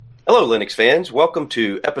Hello, Linux fans. Welcome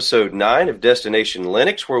to episode 9 of Destination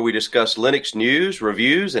Linux, where we discuss Linux news,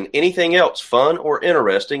 reviews, and anything else fun or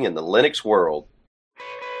interesting in the Linux world.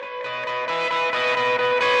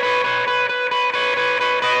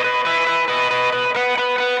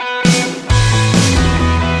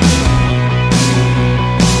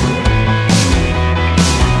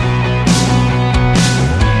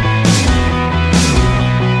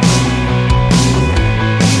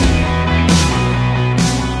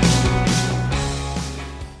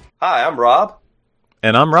 Hi, I'm Rob.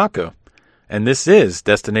 And I'm Rocco. And this is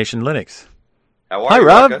Destination Linux. How are Hi, you,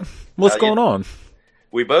 Rob. Rocco? What's going on?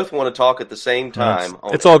 We both want to talk at the same time.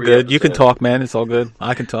 It's all good. You can talk, man. It's all good.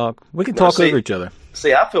 I can talk. We can talk over each other.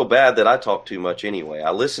 See, I feel bad that I talk too much anyway.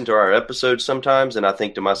 I listen to our episodes sometimes, and I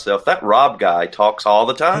think to myself, that Rob guy talks all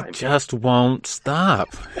the time. It just won't stop.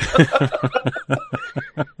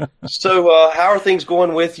 So, how are things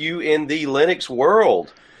going with you in the Linux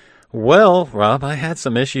world? Well, Rob, I had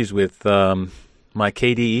some issues with my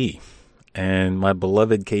KDE and my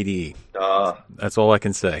beloved KDE. That's all I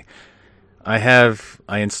can say. I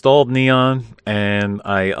installed Neon and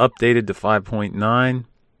I updated to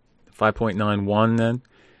 5.91 then,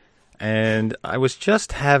 and I was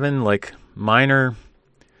just having like minor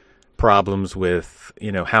problems with,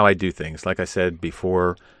 how I do things. Like I said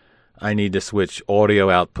before, I need to switch audio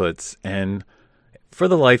outputs, and for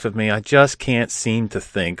the life of me, I just can't seem to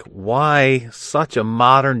think why such a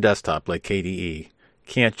modern desktop like KDE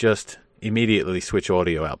can't just immediately switch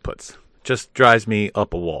audio outputs. Just drives me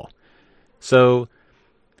up a wall. So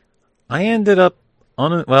I ended up,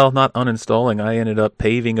 not uninstalling, I ended up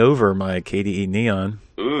paving over my KDE Neon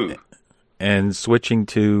and switching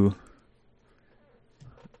to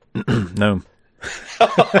GNOME.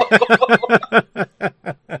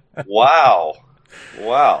 Wow.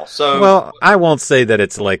 So, well, I won't say that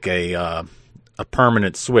it's like a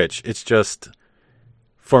permanent switch. It's just,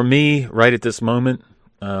 for me, right at this moment,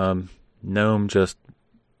 GNOME just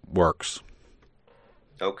works.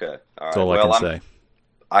 Okay. All right. That's all I can say.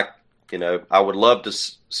 I would love to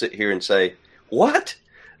sit here and say, what?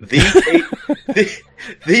 The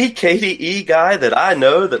KDE guy that I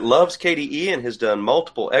know that loves KDE and has done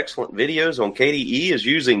multiple excellent videos on KDE is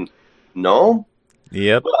using GNOME?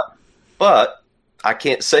 Yep. But I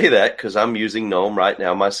can't say that because I'm using GNOME right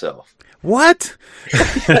now myself. What?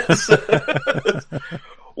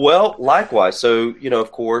 Well, likewise. So,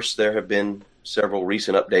 of course, there have been several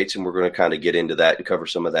recent updates, and we're going to kind of get into that and cover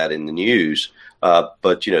some of that in the news. But,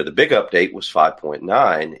 the big update was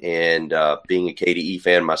 5.9, and being a KDE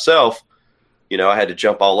fan myself, I had to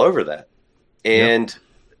jump all over that. And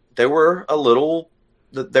there were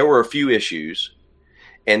a few issues.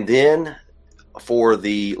 And then for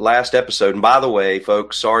the last episode, and by the way,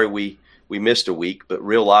 folks, sorry we missed a week, but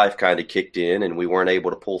real life kind of kicked in and we weren't able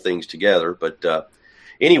to pull things together. But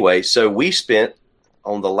anyway, so we spent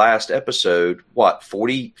on the last episode,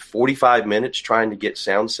 45 minutes trying to get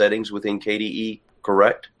sound settings within KDE,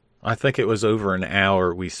 correct? I think it was over an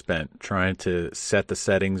hour we spent trying to set the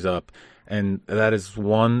settings up, and that is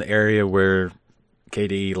one area where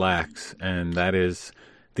KDE lacks, and that is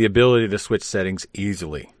the ability to switch settings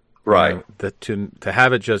easily. Right. To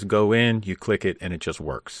have it just go in, you click it, and it just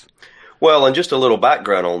works. Well, and just a little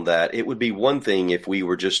background on that, it would be one thing if we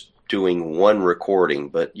were just doing one recording,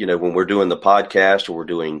 but, when we're doing the podcast or we're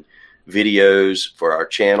doing videos for our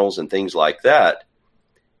channels and things like that,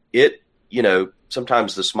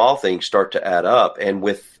 sometimes the small things start to add up. And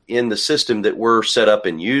within the system that we're set up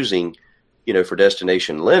and using, for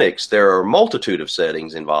Destination Linux, there are a multitude of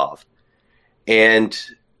settings involved. And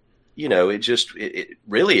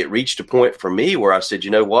it reached a point for me where I said,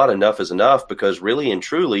 enough is enough, because really and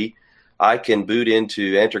truly, I can boot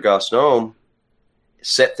into Antergos GNOME,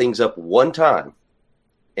 set things up one time,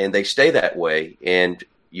 and they stay that way. And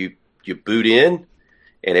you boot in,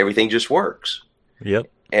 and everything just works. Yep.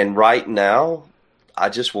 And right now, I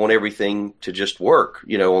just want everything to just work,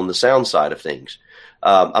 on the sound side of things.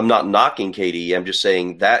 I'm not knocking KDE. I'm just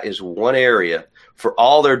saying that is one area. For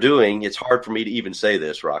all they're doing, it's hard for me to even say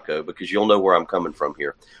this, Rocco, because you'll know where I'm coming from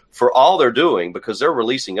here. For all they're doing, because they're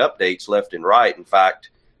releasing updates left and right. In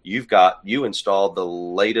fact, you installed the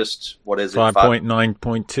latest, what is it?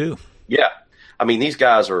 5.9.2. Yeah. I mean, these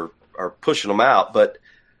guys are pushing them out, but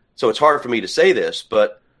so it's hard for me to say this,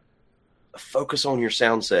 but focus on your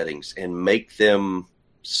sound settings and make them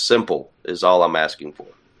simple is all I'm asking for.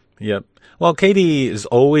 Yep. Well, KDE is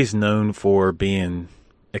always known for being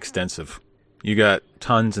extensive. You got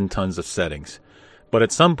tons and tons of settings. But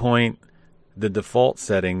at some point, the default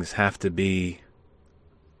settings have to be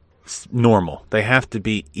normal. They have to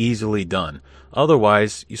be easily done.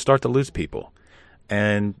 Otherwise, you start to lose people.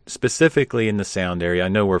 and specifically in the sound area. I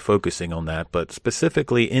know we're focusing on that, but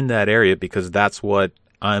specifically in that area, because that's what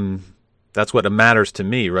matters to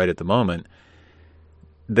me right at the moment.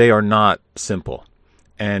 They are not simple,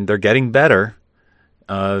 and they're getting better.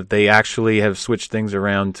 They actually have switched things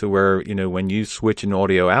around to where, when you switch an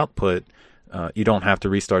audio output, you don't have to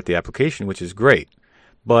restart the application, which is great.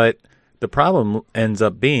 But the problem ends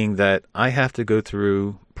up being that I have to go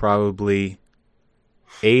through probably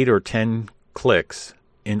 8 or 10 clicks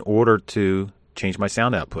in order to change my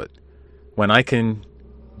sound output, when I can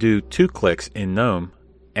do 2 clicks in Gnome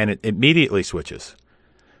and it immediately switches.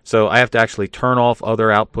 So I have to actually turn off other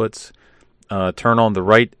outputs, turn on the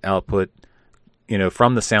right output,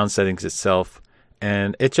 from the sound settings itself,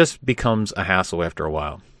 and it just becomes a hassle after a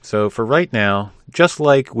while. So for right now, just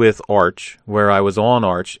like with Arch, where I was on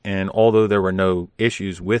Arch, and although there were no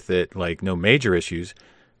issues with it, like no major issues,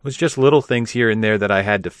 it was just little things here and there that I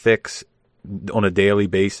had to fix on a daily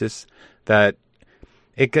basis, that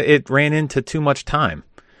it ran into too much time.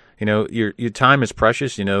 Your time is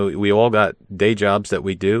precious. We all got day jobs that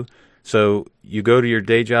we do. So you go to your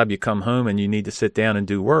day job, you come home, and you need to sit down and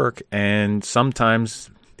do work. And sometimes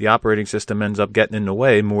the operating system ends up getting in the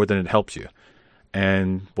way more than it helps you.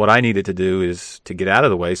 And what I needed to do is to get out of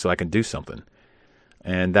the way so I can do something.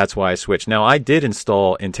 And that's why I switched. Now, I did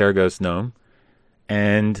install Intergos Gnome,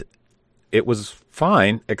 and it was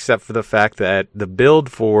fine, except for the fact that the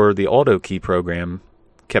build for the auto key program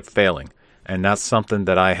kept failing. And that's something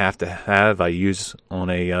that I have to have. I use on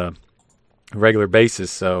a regular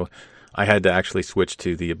basis, so I had to actually switch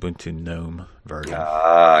to the Ubuntu Gnome version.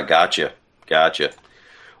 Gotcha.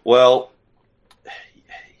 Well,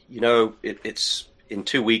 it's in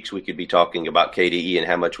 2 weeks we could be talking about KDE and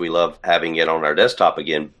how much we love having it on our desktop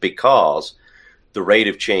again, because the rate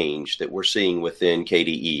of change that we're seeing within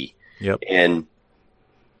KDE. Yep. And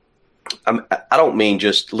I don't mean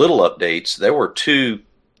just little updates. There were 2.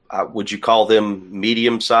 Would you call them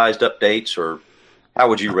medium-sized updates, or how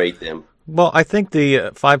would you rate them? Well, I think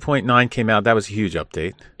the 5.9 came out. That was a huge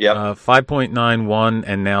update. Yep. 5.91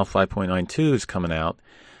 and now 5.92 is coming out.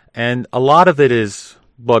 And a lot of it is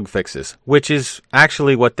bug fixes, which is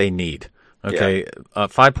actually what they need. Okay. Yeah.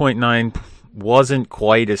 5.9 wasn't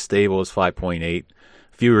quite as stable as 5.8. A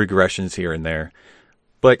few regressions here and there.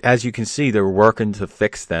 But as you can see, they're working to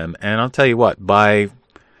fix them. And I'll tell you what, by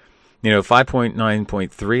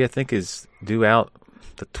 5.9.3, I think, is due out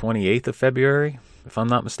the 28th of February, if I'm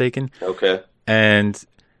not mistaken. Okay. And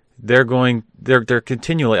they're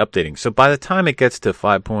continually updating. So by the time it gets to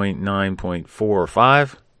 5.9.4 or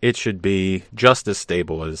 5, it should be just as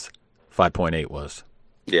stable as 5.8 was.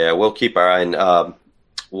 Yeah, we'll keep our eye on.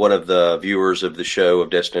 One of the viewers of the show of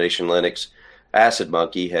Destination Linux, Acid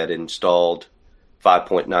Monkey, had installed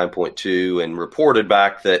 5.9.2 and reported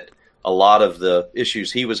back that a lot of the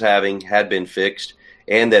issues he was having had been fixed,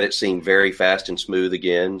 and that it seemed very fast and smooth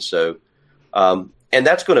again. So, and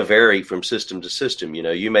that's going to vary from system to system.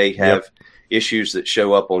 You may have issues that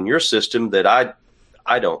show up on your system that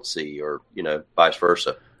I don't see, or vice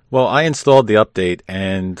versa. Well, I installed the update,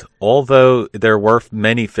 and although there were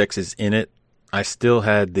many fixes in it, I still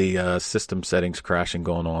had the system settings crashing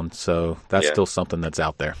going on. So that's still something that's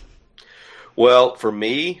out there. Well, for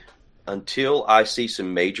me, until I see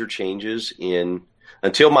some major changes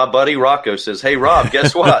until my buddy Rocco says, "Hey, Rob,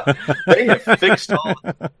 guess what? They have fixed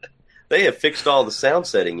all the sound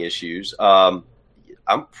setting issues." I'm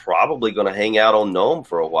probably going to hang out on GNOME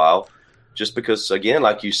for a while, just because, again,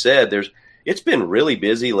 like you said, it's been really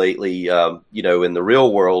busy lately. In the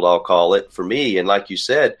real world, I'll call it, for me. And like you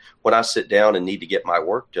said, when I sit down and need to get my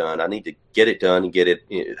work done, I need to get it done and get it.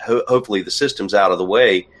 Hopefully, the system's out of the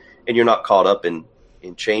way, and you're not caught up in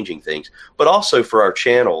changing things. But also for our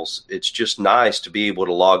channels, it's just nice to be able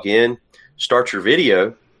to log in, start your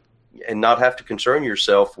video, and not have to concern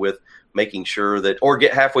yourself with making sure that, or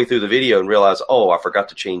get halfway through the video and realize, oh, I forgot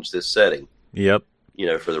to change this setting. Yep.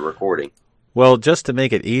 For the recording. Well, just to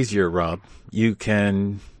make it easier, Rob, you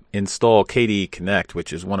can install KDE Connect,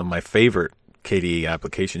 which is one of my favorite KDE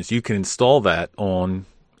applications. You can install that on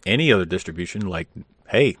any other distribution, like,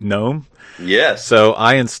 hey, GNOME. Yes. So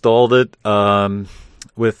I installed it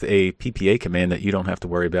with a PPA command that you don't have to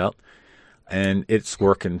worry about, and it's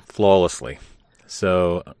working flawlessly.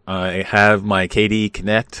 So I have my KDE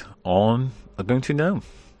Connect on Ubuntu Gnome.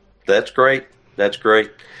 That's great.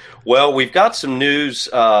 Well, we've got some news.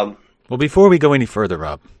 Well, before we go any further,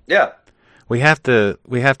 Rob. Yeah. We have to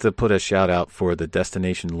put a shout out for the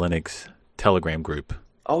Destination Linux Telegram group.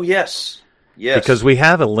 Oh, yes. Yes. Because we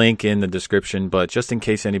have a link in the description, but just in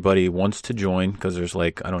case anybody wants to join, because there's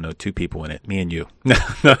like, I don't know, 2 people in it, me and you. No,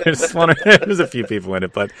 there's a few people in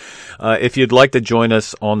it. But if you'd like to join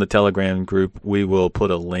us on the Telegram group, we will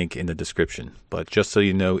put a link in the description. But just so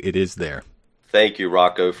you know, it is there. Thank you,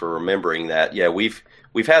 Rocco, for remembering that. Yeah, we've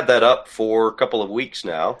had that up for a couple of weeks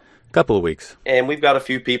now. Couple of weeks. And we've got a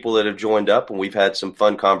few people that have joined up, and we've had some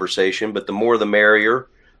fun conversation, but the more the merrier,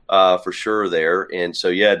 for sure there. And so,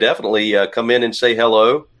 yeah, definitely come in and say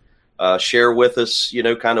hello. Share with us,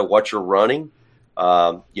 kind of what you're running.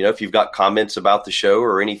 If you've got comments about the show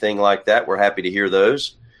or anything like that, we're happy to hear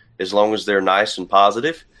those, as long as they're nice and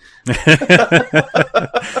positive.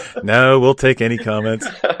 No, we'll take any comments.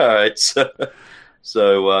 All right.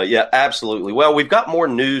 So, yeah, absolutely. Well, we've got more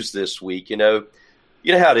news this week, You know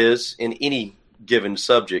how it is in any given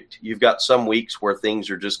subject. You've got some weeks where things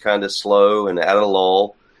are just kind of slow and at a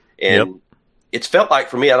lull. And It's felt like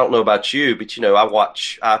for me, I don't know about you, but,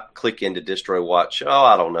 I click into Distro Watch. Oh,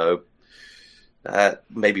 I don't know.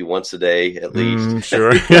 Maybe once a day at least.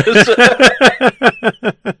 Sure.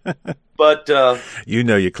 But,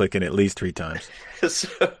 you click in at least 3 times.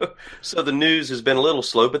 So the news has been a little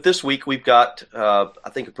slow, but this week we've got, I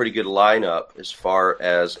think, a pretty good lineup as far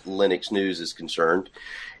as Linux news is concerned.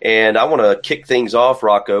 And I want to kick things off,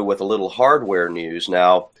 Rocco, with a little hardware news.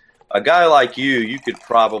 Now, a guy like you could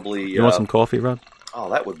probably... You want some coffee, Rob? Oh,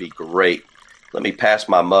 that would be great. Let me pass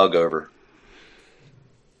my mug over.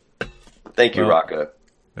 Thank you, Rocco.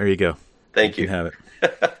 There you go. Thank you. You can have it.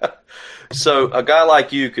 So a guy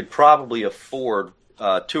like you could probably afford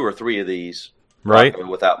 2 or 3 of these. Right.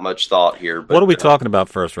 Without much thought here. But, what are we talking about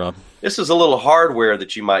first, Rob? This is a little hardware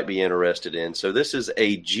that you might be interested in. So this is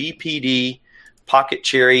a GPD Pocket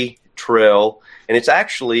Cherry Trail, and it's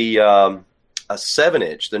actually a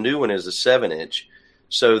 7-inch. The new one is a 7-inch.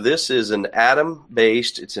 So this is an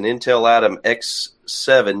Atom-based, it's an Intel Atom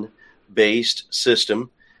X7-based system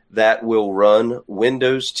that will run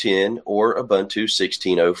Windows 10 or Ubuntu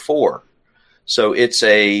 16.04. So it's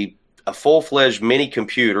a full-fledged mini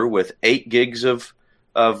computer with 8 gigs of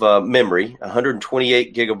memory,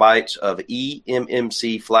 128 gigabytes of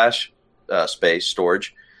eMMC flash space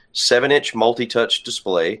storage, 7-inch multi-touch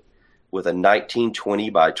display with a 1920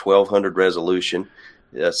 by 1200 resolution,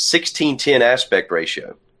 16:10 aspect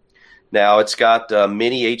ratio. Now it's got a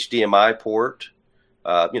mini HDMI port,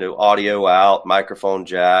 audio out, microphone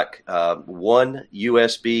jack, 1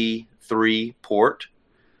 USB 3 port.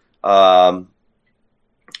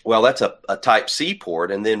 Well, that's a Type C port,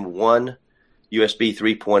 and then 1 USB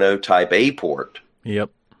 3.0 Type A port. Yep.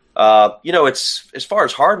 It's as far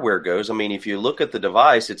as hardware goes. I mean, if you look at the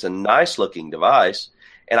device, it's a nice-looking device,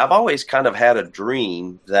 and I've always kind of had a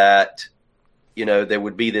dream that, there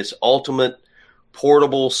would be this ultimate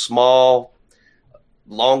portable, small,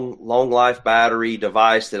 long life battery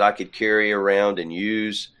device that I could carry around and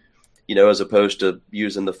use. As opposed to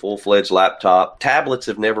using the full-fledged laptop. Tablets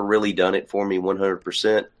have never really done it for me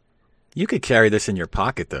 100%. You could carry this in your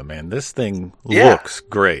pocket, though, man. This thing looks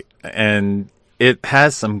great. And it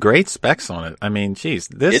has some great specs on it. I mean, geez,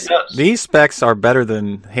 these specs are better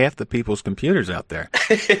than half the people's computers out there.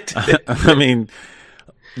 I mean,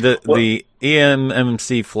 the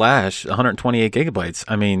eMMC flash, 128 gigabytes,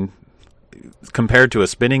 I mean, compared to a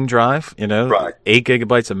spinning drive, right. 8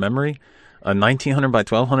 gigabytes of memory, a 1900 by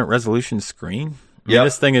 1200 resolution screen. I mean,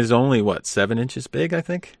 this thing is only, 7 inches big, I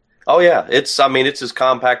think? Oh, yeah. It's as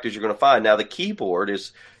compact as you're going to find. Now, the keyboard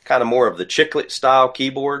is kind of more of the chiclet style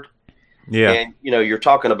keyboard. Yeah. And, you're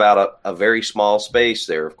talking about a very small space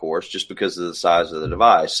there, of course, just because of the size of the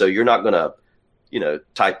device. So you're not going to,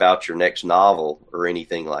 type out your next novel or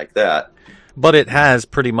anything like that. But it has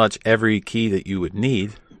pretty much every key that you would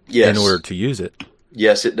need in order to use it.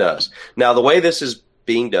 Yes, it does. Now, the way this is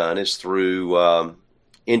being done is through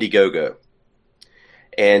Indiegogo.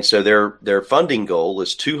 And so their funding goal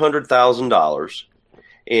is $200,000.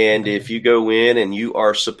 And if you go in and you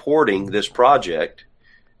are supporting this project,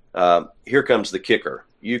 here comes the kicker.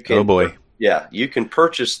 You can, oh boy. Yeah, you can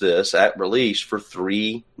purchase this at release for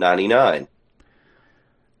 $399.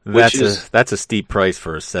 That's a steep price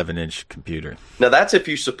for a 7-inch computer. Now that's if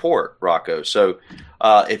you support Rocco. So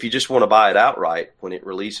if you just want to buy it outright when it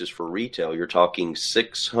releases for retail, you're talking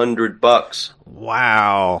 $600.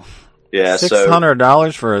 Wow. Yeah,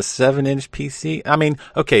 $600 for a 7-inch PC. I mean,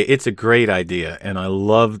 okay, it's a great idea, and I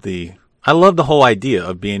love the whole idea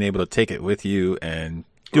of being able to take it with you and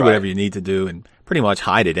do whatever you need to do, and pretty much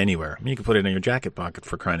hide it anywhere. I mean, you can put it in your jacket pocket,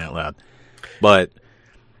 for crying out loud. But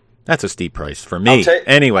that's a steep price for me.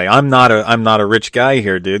 Anyway, I'm not a rich guy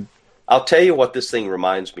here, dude. I'll tell you what this thing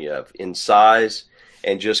reminds me of in size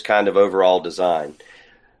and just kind of overall design.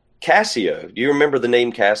 Casio. Do you remember the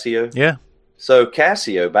name Casio? Yeah. So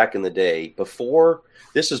Casio, back in the day,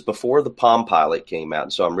 this is before the Palm Pilot came out,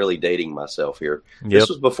 and so I'm really dating myself here. Yep. This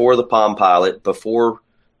was before the Palm Pilot, before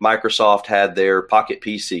Microsoft had their Pocket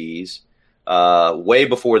PCs, way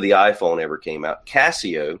before the iPhone ever came out.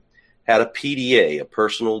 Casio had a PDA, a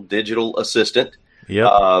personal digital assistant,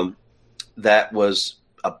 Yep. that was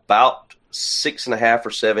about 6.5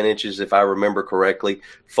 or 7 inches, if I remember correctly,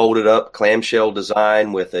 folded up, clamshell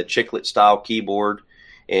design with a chiclet style keyboard,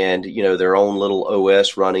 and their own little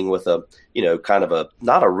OS running with a kind of a,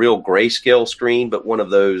 not a real grayscale screen, but one of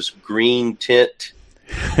those green tint.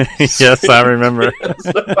 Yes, I remember.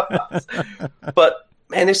 But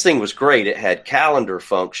man, this thing was great. It had calendar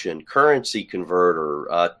function, currency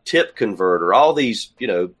converter, tip converter, all these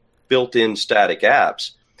built-in static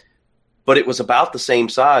apps. But it was about the same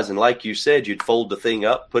size, and like you said, you'd fold the thing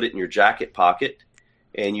up, put it in your jacket pocket,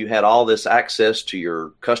 and you had all this access to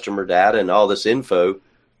your customer data and all this info,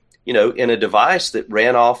 in a device that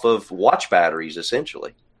ran off of watch batteries,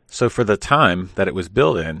 essentially. So for the time that it was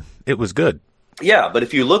built in, it was good. Yeah, but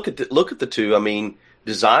if you look at the two, I mean,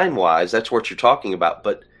 design-wise, that's what you're talking about.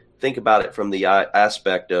 But think about it from the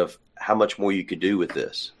aspect of how much more you could do with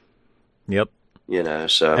this. Yep.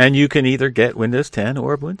 So. And you can either get Windows 10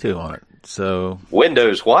 or Ubuntu on it. So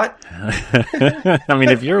Windows what? I mean,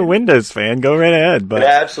 if you're a Windows fan, go right ahead. But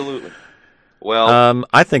absolutely. Well,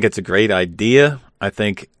 I think it's a great idea. I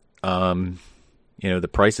think the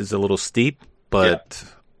price is a little steep, but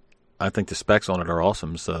I think the specs on it are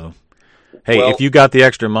awesome. So, hey, if you got the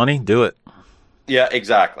extra money, do it. Yeah,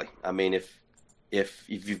 exactly. I mean, if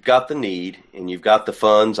you've got the need and you've got the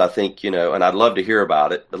funds, I think, and I'd love to hear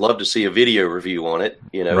about it. I'd love to see a video review on it,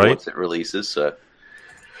 right, once it releases.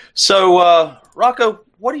 So, Rocco,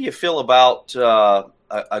 what do you feel about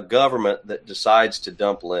a government that decides to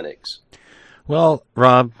dump Linux? Well,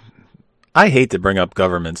 Rob, I hate to bring up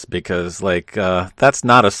governments because, that's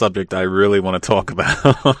not a subject I really want to talk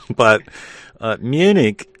about. But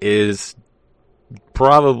Munich is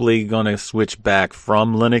probably going to switch back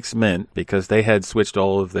from Linux Mint because they had switched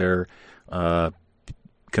all of their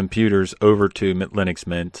computers over to Linux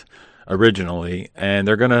Mint originally, and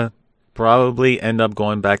they're going to probably end up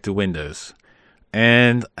going back to Windows.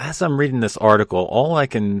 And as I'm reading this article, all I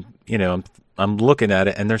can, I'm looking at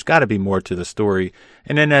it, and there's got to be more to the story.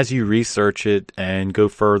 And then as you research it and go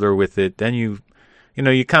further with it, then you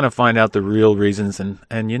kind of find out the real reasons.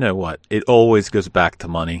 And you know what? It always goes back to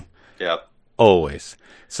money. Yep. Always.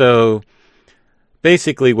 So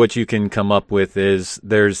basically what you can come up with is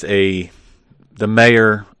the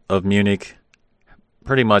mayor of Munich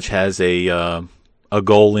pretty much has a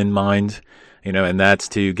goal in mind, and that's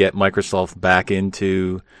to get Microsoft back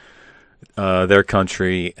into their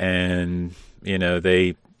country, and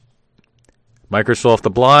Microsoft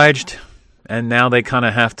obliged, and now they kind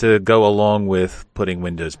of have to go along with putting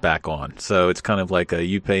Windows back on. So it's kind of like a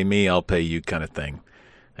you pay me, I'll pay you kind of thing.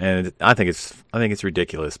 And I think it's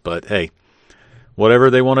ridiculous, but hey, whatever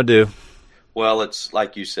they want to do. Well, it's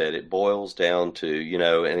like you said, it boils down to,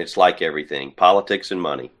 and it's like everything, politics and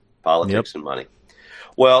money. Politics and money.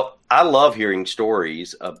 Well, I love hearing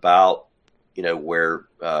stories about, where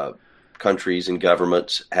countries and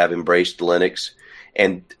governments have embraced Linux,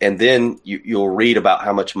 and then you'll read about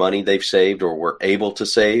how much money they've saved or were able to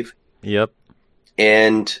save. Yep.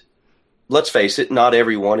 And let's face it, not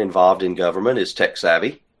everyone involved in government is tech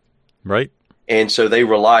savvy. Right. And so they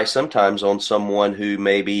rely sometimes on someone who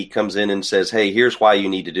maybe comes in and says, hey, here's why you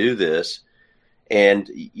need to do this. And,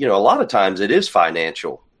 a lot of times it is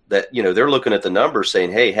financial that, they're looking at the numbers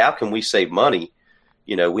saying, hey, how can we save money?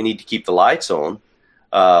 We need to keep the lights on.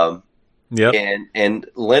 Yep. And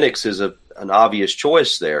Linux is an obvious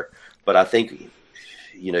choice there. But I think,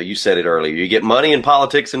 you said it earlier, you get money and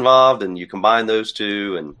politics involved and you combine those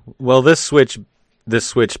two. And well, this switch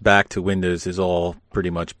back to Windows is all pretty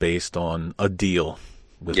much based on a deal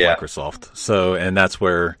with Microsoft. So, and that's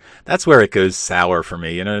where it goes sour for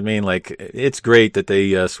me. You know what I mean? Like, it's great that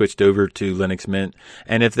they switched over to Linux Mint.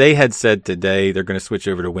 And if they had said today they're going to switch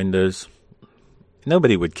over to Windows,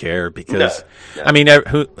 nobody would care because, no. I mean,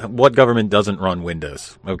 what government doesn't run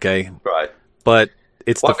Windows? Okay. Right. But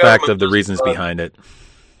it's the fact of the reasons behind it.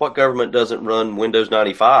 What government doesn't run Windows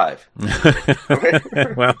 95?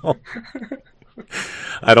 Well,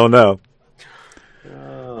 I don't know.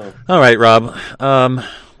 All right, Rob.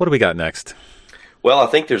 What do we got next? Well, I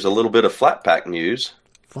think there's a little bit of flat pack news.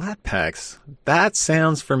 Flat packs? That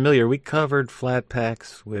sounds familiar. We covered flat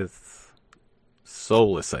packs with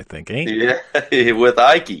Solus, I think, ain't? Yeah, with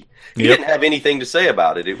Ike. He didn't have anything to say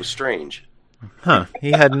about it. It was strange. Huh.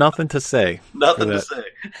 He had nothing to say. Nothing to say.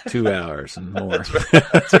 2 hours and more. That's right.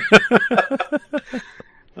 That's right.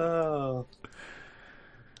 Oh.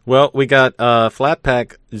 Well, we got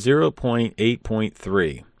Flatpak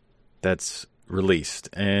 0.8.3 that's released.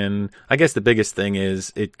 And I guess the biggest thing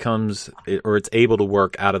is it's able to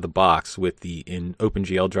work out of the box with the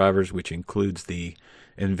OpenGL drivers, which includes the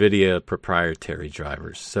NVIDIA proprietary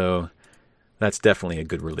drivers. So that's definitely a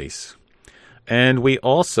good release. And we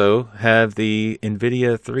also have the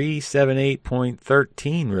NVIDIA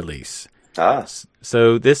 378.13 release.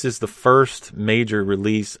 So this is the first major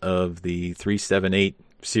release of the 378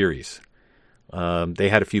 series. They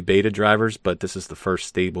had a few beta drivers, but this is the first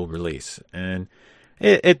stable release. And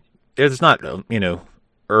it's not,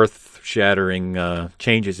 earth-shattering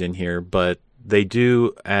changes in here, but they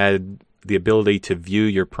do add the ability to view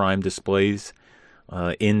your Prime displays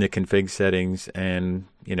in the config settings and,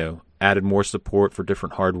 added more support for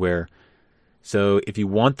different hardware. So if you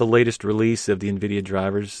want the latest release of the NVIDIA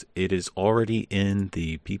drivers, it is already in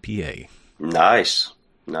the PPA. Nice.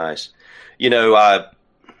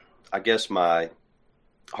 I guess my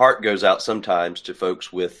heart goes out sometimes to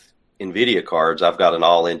folks with NVIDIA cards. I've got an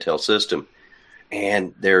all Intel system.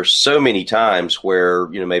 And there's so many times where,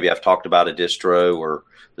 maybe I've talked about a distro or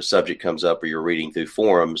the subject comes up or you're reading through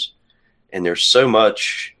forums, and there's so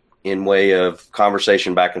much in way of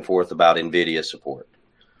conversation back and forth about NVIDIA support.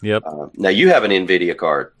 Yep. Now, you have an NVIDIA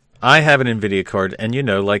card. I have an NVIDIA card, and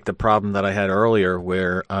like the problem that I had earlier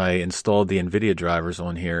where I installed the NVIDIA drivers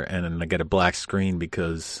on here and I get a black screen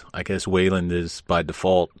because I guess Wayland is by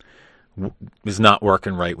default is not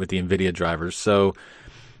working right with the NVIDIA drivers. So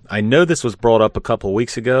I know this was brought up a couple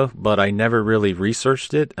weeks ago, but I never really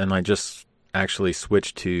researched it, and I just actually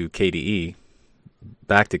switched to KDE,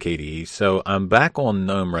 back to KDE. So I'm back on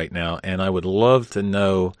GNOME right now, and I would love to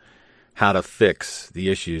know how to fix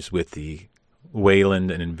the issues with the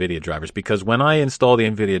Wayland and NVIDIA drivers, because when I install the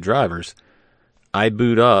NVIDIA drivers, I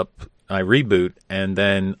reboot, and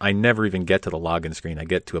then I never even get to the login screen. I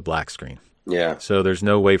get to a black screen. Yeah. So there's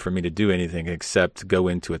no way for me to do anything except go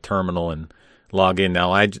into a terminal and log in.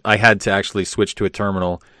 Now, I had to actually switch to a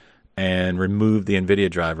terminal and remove the NVIDIA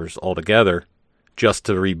drivers altogether just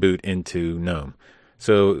to reboot into GNOME.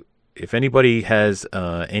 So if anybody has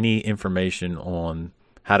any information on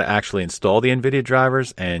how to actually install the NVIDIA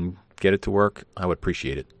drivers and get it to work, I would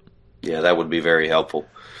appreciate it. Yeah, that would be very helpful.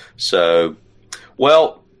 So,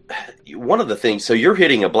 well, one of the things, so you're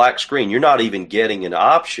hitting a black screen. You're not even getting an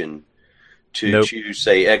option to choose,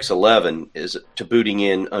 say, X11 to booting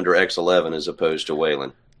in under X11 as opposed to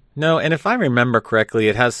Wayland. No, and if I remember correctly,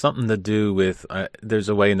 it has something to do with there's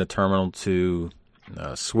a way in the terminal to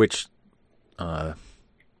switch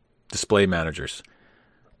display managers.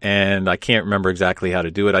 And I can't remember exactly how to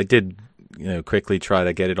do it. I did quickly try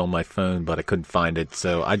to get it on my phone, but I couldn't find it.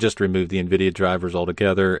 So I just removed the NVIDIA drivers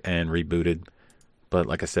altogether and rebooted. But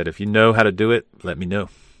like I said, if you know how to do it, let me know.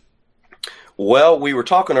 Well, we were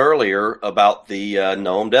talking earlier about the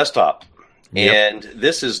GNOME desktop. Yep. And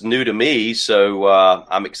this is new to me, so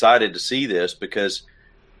I'm excited to see this because,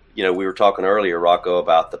 we were talking earlier, Rocco,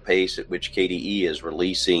 about the pace at which KDE is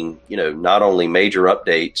releasing, not only major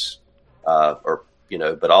updates,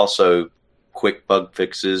 but also quick bug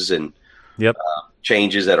fixes and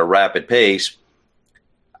changes at a rapid pace.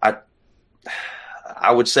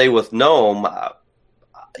 I would say with GNOME,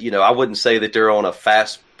 I wouldn't say that they're on a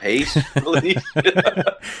fast pace release.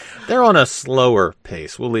 They're on a slower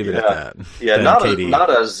pace. We'll leave it at that. Yeah, not a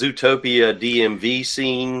Zootopia DMV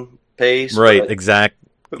scene pace. Right,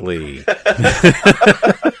 exactly.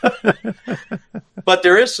 But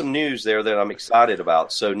there is some news there that I'm excited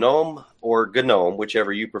about. So GNOME or GNOME,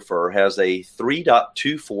 whichever you prefer, has a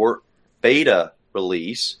 3.24 beta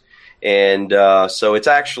release. And so it's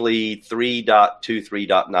actually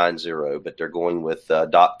 3.23.90, but they're going with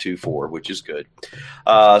 .24, which is good.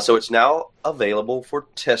 So it's now available for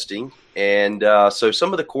testing. And so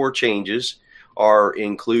some of the core changes are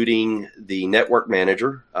including the network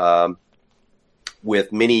manager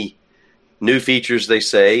with many new features, they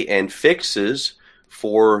say, and fixes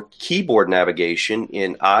for keyboard navigation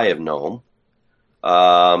in Eye of GNOME,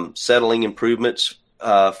 settling improvements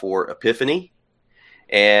for Epiphany.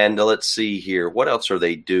 And let's see here. What else are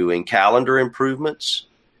they doing? Calendar improvements.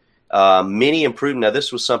 Many improvements. Now,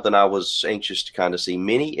 this was something I was anxious to kind of see.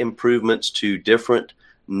 Many improvements to different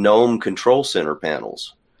GNOME Control Center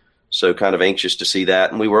panels. So kind of anxious to see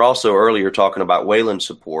that. And we were also earlier talking about Wayland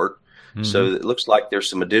support. Mm-hmm. So it looks like there's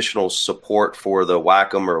some additional support for the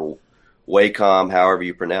Wacom or Wacom, however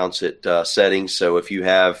you pronounce it, settings. So if you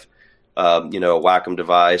have, a Wacom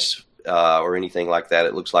device or anything like that.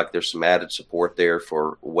 It looks like there's some added support there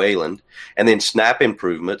for Wayland. And then Snap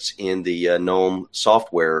improvements in the GNOME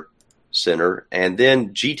Software Center. And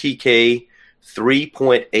then GTK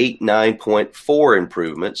 3.89.4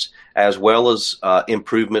 improvements, as well as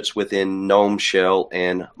improvements within GNOME Shell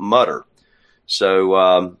and Mutter.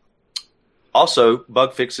 So also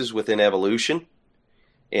bug fixes within Evolution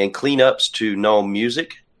and cleanups to GNOME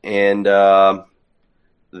Music. And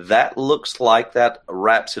that looks like that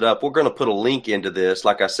wraps it up. We're going to put a link into this.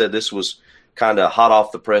 Like I said, this was kind of hot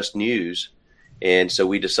off the press news. And so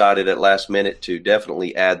we decided at last minute to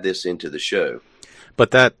definitely add this into the show.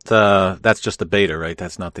 But that's just a beta, right?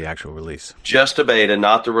 That's not the actual release. Just a beta,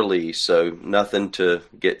 not the release. So nothing to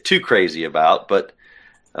get too crazy about. But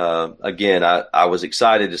again, I was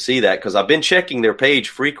excited to see that because I've been checking their page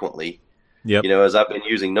frequently. Yep. As I've been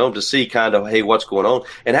using GNOME to see kind of, hey, what's going on.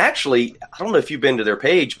 And actually, I don't know if you've been to their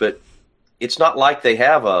page, but it's not like they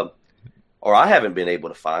have or I haven't been able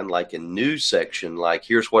to find like a news section, like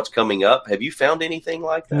here's what's coming up. Have you found anything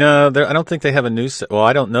like that? No, I don't think they have a news. Well,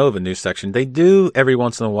 I don't know of a news section. They do every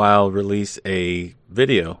once in a while release a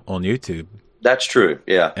video on YouTube. That's true,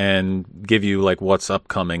 yeah. And give you like what's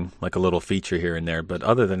upcoming, like a little feature here and there. But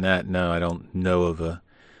other than that, no, I don't know of a.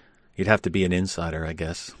 You'd have to be an insider, I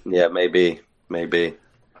guess. Yeah, maybe.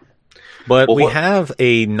 But we have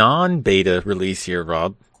a non-beta release here,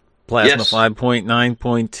 Rob. Plasma Yes.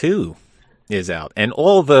 5.9.2 is out. And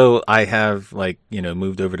although I have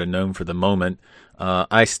moved over to GNOME for the moment,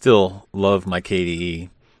 I still love my KDE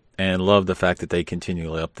and love the fact that they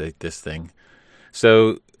continually update this thing.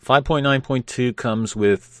 So 5.9.2 comes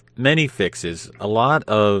with many fixes. A lot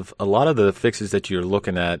of the fixes that you're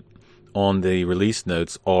looking at on the release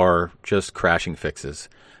notes are just crashing fixes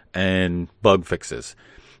and bug fixes.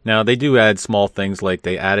 Now, they do add small things like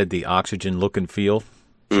they added the Oxygen look and feel.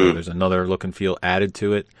 So there's another look and feel added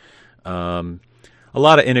to it. A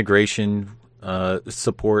lot of integration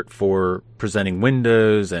support for presenting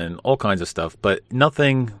windows and all kinds of stuff, but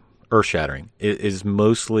nothing earth-shattering. It is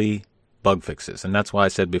mostly bug fixes. And that's why I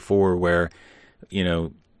said before where,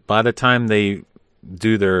 by the time they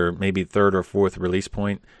do their maybe third or fourth release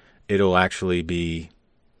point, it'll actually be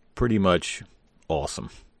pretty much awesome.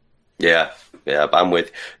 Yeah, I'm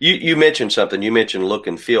with you. You mentioned something. You mentioned look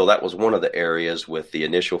and feel. That was one of the areas with the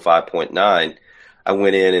initial 5.9. I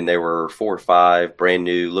went in and there were 4 or 5 brand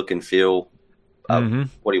new look and feel. What do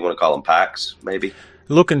you want to call them? Packs, maybe?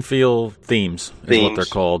 Look and feel themes is what they're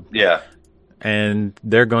called. Yeah. And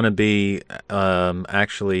they're going to be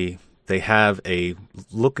actually, they have a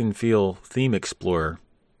look and feel theme explorer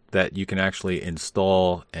that you can actually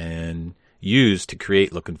install and use to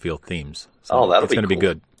create look and feel themes. So that'll it's going to be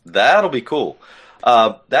good. That'll be cool.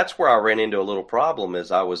 That's where I ran into a little problem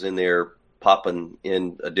as I was in there popping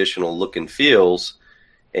in additional look and feels,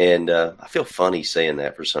 and I feel funny saying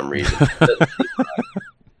that for some reason.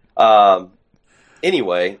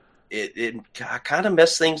 Anyway, it kind of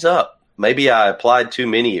messed things up. Maybe I applied too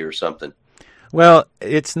many or something. Well,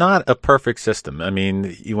 it's not a perfect system. I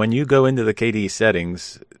mean, when you go into the KDE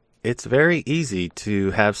settings, it's very easy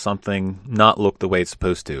to have something not look the way it's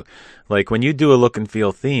supposed to. Like when you do a look and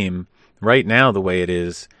feel theme, right now the way it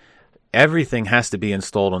is, everything has to be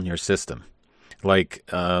installed on your system. Like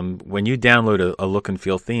when you download a look and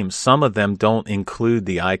feel theme, some of them don't include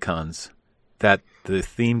the icons that the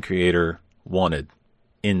theme creator wanted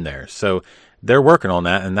in there. So they're working on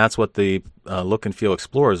that, and that's what the Look and Feel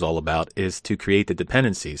Explorer is all about, is to create the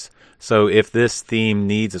dependencies. So if this theme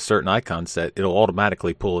needs a certain icon set, it'll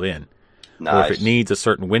automatically pull it in. Nice. Or if it needs a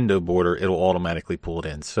certain window border, it'll automatically pull it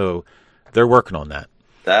in. So they're working on that.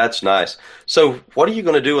 That's nice. So what are you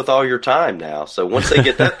going to do with all your time now? So once they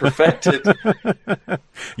get that perfected...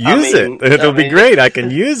 Use it. It'll be great. I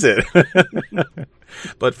can use it.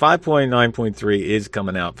 But 5.9.3 is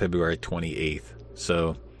coming out February 28th.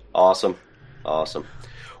 So Awesome.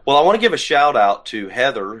 Well, I want to give a shout out to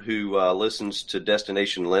Heather, who listens to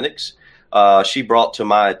Destination Linux. She brought to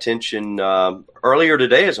my attention earlier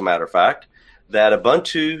today, as a matter of fact, that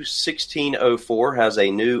Ubuntu 16.04 has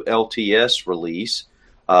a new LTS release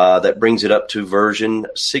that brings it up to version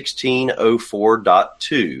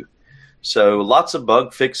 16.04.2. So lots of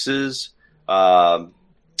bug fixes,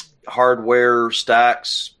 hardware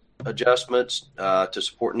stacks adjustments to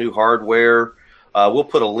support new hardware. We'll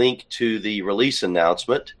put a link to the release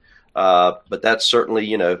announcement, but that's certainly,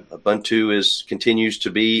 Ubuntu continues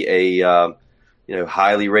to be a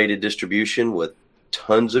highly rated distribution with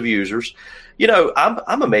tons of users.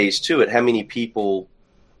 I'm amazed too at how many people.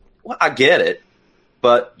 Well, I get it,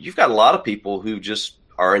 but you've got a lot of people who just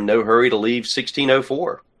are in no hurry to leave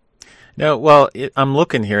 16.04. No, well, I'm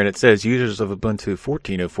looking here, and it says users of Ubuntu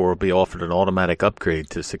 14.04 will be offered an automatic upgrade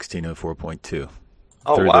to 16.04.2 through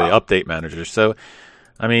the update manager. So,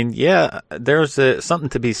 I mean, yeah, there's something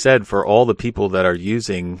to be said for all the people that are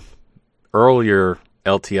using earlier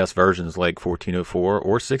LTS versions like 14.04 or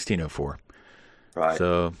 16.04. Right.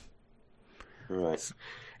 So, right.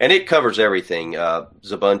 And it covers everything.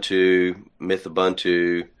 Xubuntu,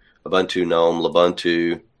 Mythubuntu, Ubuntu GNOME,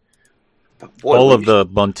 Lubuntu. All of the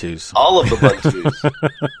Ubuntus. All of the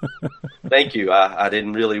Ubuntus. Thank you. I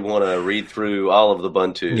didn't really want to read through all of the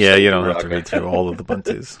Ubuntus. Yeah, you don't have to read through all of the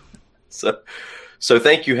Ubuntus. So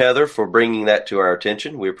thank you, Heather, for bringing that to our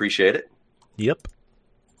attention. We appreciate it. Yep.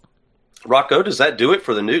 Rocco, does that do it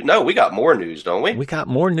for the news? No, we got more news, don't we? We got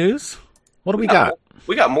more news? What do we got?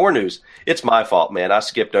 We got more news. It's my fault, man. I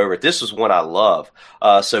skipped over it. This is one I love.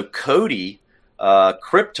 So Kodi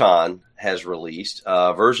Krypton has released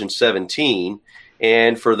version 17.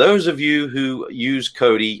 And for those of you who use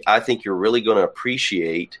Kodi, I think you're really going to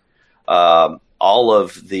appreciate all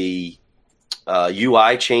of the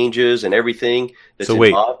UI changes and everything that's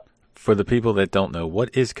involved. For the people that don't know,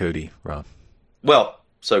 what is Kodi, Rob? Well,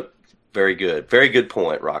 so very good. Very good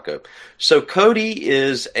point, Rocco. So Kodi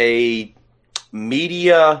is a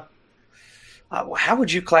media... how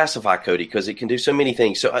would you classify Kodi? Because it can do so many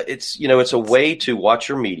things. So it's a way to watch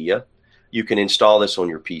your media. You can install this on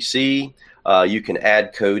your PC. You can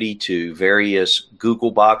add Kodi to various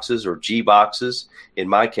Google boxes or G boxes. In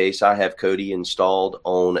my case, I have Kodi installed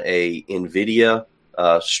on a NVIDIA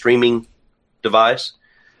streaming device.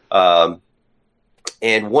 And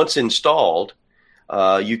once installed,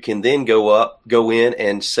 you can then go in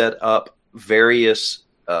and set up various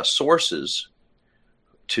sources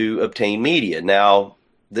to obtain media. Now,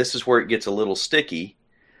 this is where it gets a little sticky.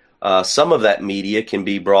 Some of that media can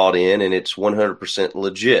be brought in and it's 100%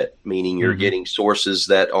 legit, meaning you're getting sources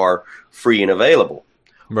that are free and available.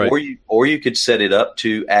 Right. Or you could set it up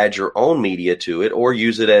to add your own media to it or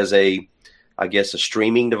use it as a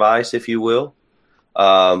streaming device, if you will.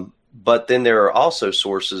 But then there are also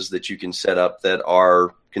sources that you can set up that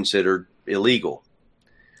are considered illegal.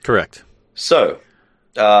 Correct. So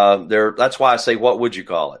that's why I say, what would you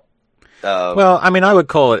call it? Well, I mean, I would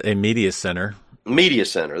call it a media center. Media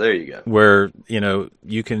center, there you go. Where,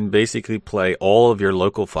 you can basically play all of your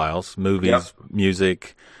local files, movies,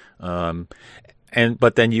 music,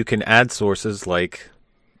 but then you can add sources like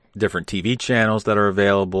different TV channels that are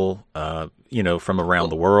available, from around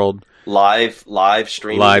the world. Live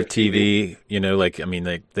streaming. Live TV,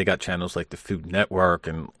 they got channels like the Food Network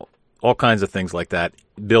and all kinds of things like that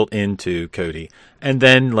built into Kodi. And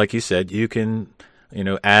then, like you said, you can,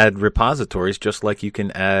 add repositories just like you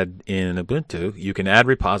can add in Ubuntu. You can add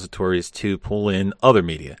repositories to pull in other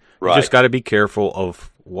media. Right. You just got to be careful of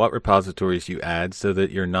what repositories you add so that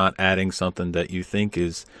you're not adding something that you think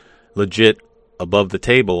is legit above the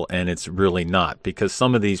table and it's really not. Because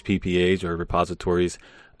some of these PPAs or repositories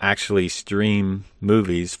actually stream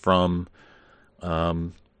movies from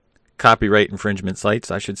copyright infringement sites,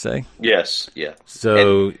 I should say. Yes, yeah.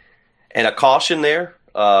 So, and a caution there.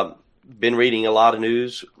 Been reading a lot of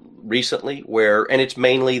news recently and it's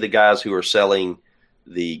mainly the guys who are selling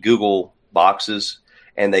the Google boxes,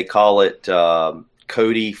 and they call it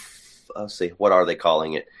Kodi. Let's see, what are they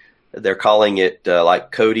calling it? They're calling it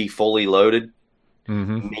like Kodi fully loaded,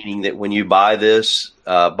 meaning that when you buy this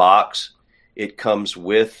box, it comes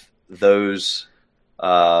with those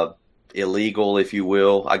illegal, if you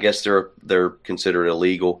will. I guess they're considered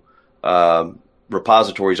illegal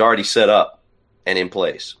repositories already set up and in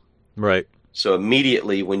place. Right. So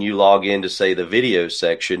immediately when you log into, say, the video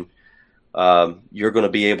section, you're going to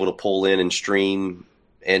be able to pull in and stream,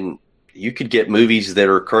 and you could get movies that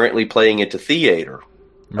are currently playing at the theater.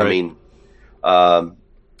 Right. I mean,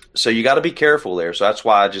 so you got to be careful there. So that's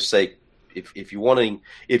why I just say, if you want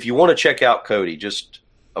to check out Kodi, just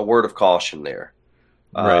a word of caution there.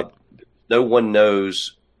 Right. No one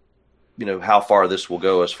knows, how far this will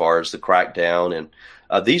go as far as the crackdown, and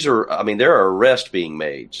there are arrests being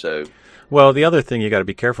made. So, well, the other thing you got to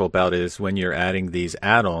be careful about is when you're adding these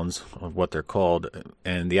add-ons, or what they're called,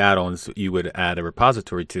 and the add-ons you would add a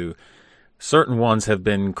repository to. Certain ones have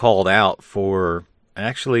been called out for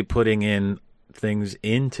actually putting in things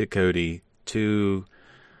into Kodi to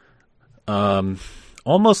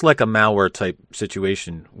almost like a malware type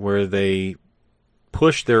situation where they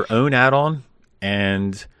push their own add-on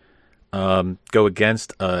and go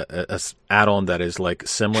against a add-on that is like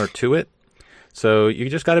similar to it. So you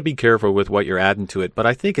just got to be careful with what you're adding to it. But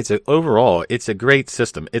I think overall it's a great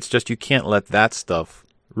system. It's just you can't let that stuff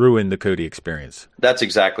ruin the Kodi experience. That's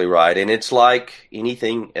exactly right. And it's like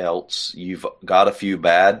anything else. You've got a few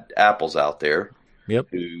bad apples out there Yep.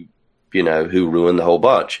 who ruin the whole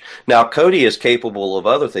bunch. Now, Kodi is capable of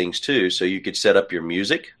other things too. So you could set up your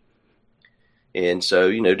music. And so,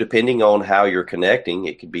 depending on how you're connecting,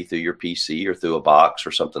 it could be through your PC or through a box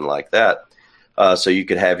or something like that. So you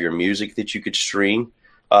could have your music that you could stream,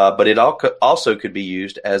 but it also could be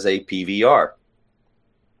used as a PVR.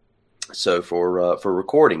 So for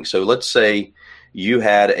recording. So let's say you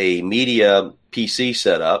had a media PC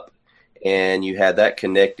set up and you had that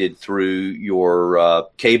connected through your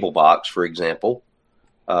cable box, for example.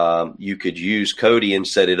 You could use Kodi and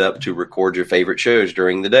set it up to record your favorite shows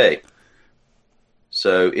during the day.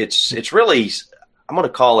 So it's really, I'm going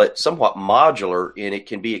to call it somewhat modular, and it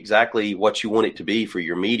can be exactly what you want it to be for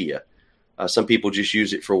your media. Some people just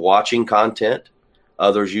use it for watching content.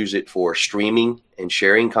 Others use it for streaming and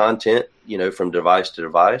sharing content, from device to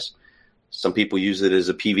device. Some people use it as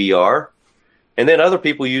a PVR. And then other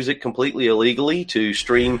people use it completely illegally to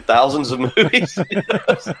stream thousands of movies.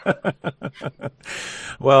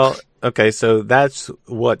 Well, okay, so that's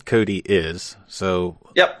what Kodi is. So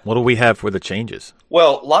Yep. What do we have for the changes?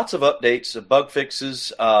 Well, lots of updates, bug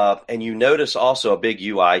fixes, and you notice also a big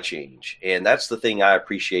UI change. And that's the thing I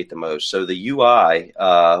appreciate the most. So the UI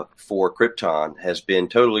for Krypton has been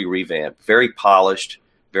totally revamped, very polished,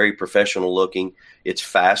 very professional looking. It's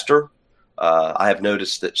faster. I have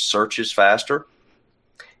noticed that search is faster.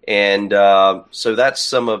 And so that's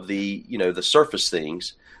some of the, the surface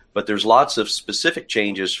things. But there's lots of specific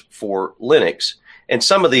changes for Linux. And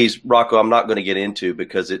some of these, Rocco, I'm not going to get into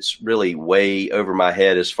because it's really way over my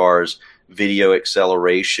head as far as video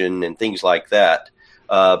acceleration and things like that.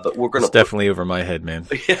 But we're going to definitely over my head, man.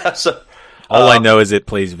 Yeah. So all I know is it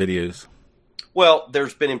plays videos. Well,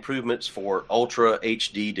 there's been improvements for Ultra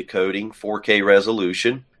HD decoding, 4K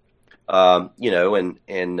resolution. And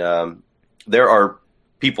there are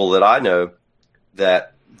people that I know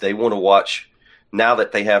that they want to watch now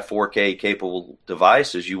that they have 4K capable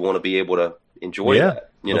devices. You want to be able to enjoy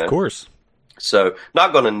that, of course. So,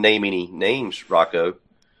 not going to name any names, Rocco,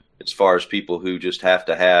 as far as people who just have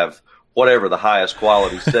to have whatever the highest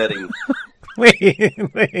quality setting. Wait.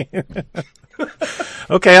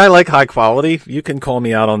 Okay, I like high quality. You can call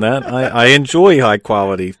me out on that. I enjoy high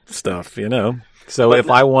quality stuff, So but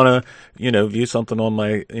if I want to, view something on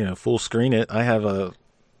my, full screen I have a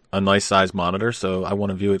nice size monitor, so I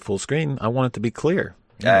want to view it full screen. I want it to be clear.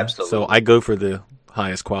 Absolutely. So I go for the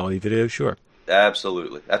highest quality video, sure.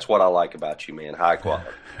 Absolutely. That's what I like about you, man. High quality.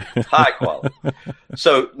 High quality.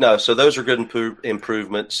 So those are good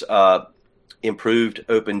improvements. Improved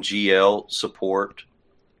OpenGL support.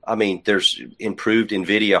 I mean, there's improved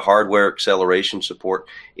NVIDIA hardware acceleration support,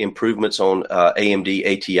 improvements on AMD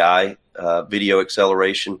ATI video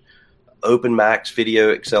acceleration, OpenMax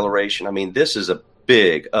video acceleration. I mean, this is a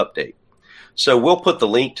big update. So we'll put the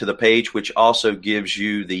link to the page, which also gives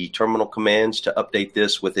you the terminal commands to update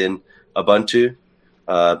this within Ubuntu.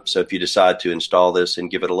 So if you decide to install this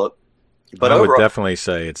and give it a look. But I would definitely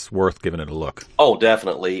say it's worth giving it a look. Oh,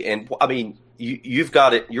 definitely. And I mean, you've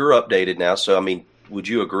got it. You're updated now. So, I mean, would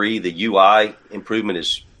you agree the UI improvement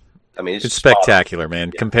is, it's spectacular,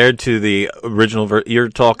 man. Yeah. Compared to the original, you're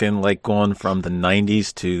talking like going from the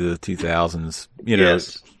 90s to the 2000s,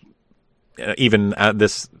 yes. Even at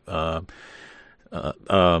this, what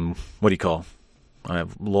do you call?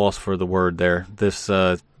 I've lost for the word there. This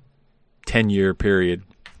 10-year period.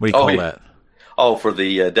 What do you call that? Oh, for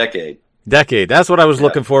the decade. Decade. That's what I was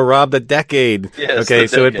looking for, Rob. The decade. Yes, okay,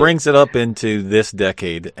 so it brings it up into this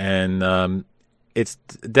decade, and it's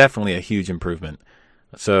definitely a huge improvement.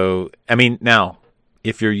 So, now,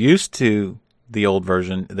 if you're used to the old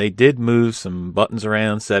version, they did move some buttons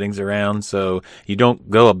around, settings around, so you don't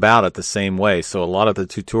go about it the same way. So a lot of the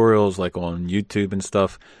tutorials, like on YouTube and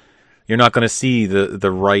stuff, you're not going to see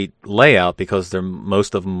the right layout because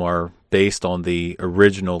most of them are based on the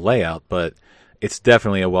original layout, but it's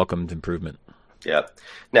definitely a welcomed improvement. Yeah.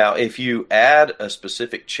 Now, if you add a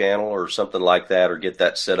specific channel or something like that or get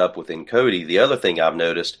that set up within Kodi, the other thing I've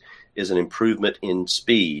noticed is an improvement in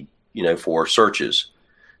speed, for searches.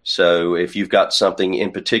 So if you've got something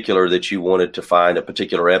in particular that you wanted to find a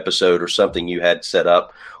particular episode or something you had set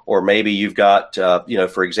up, or maybe you've got,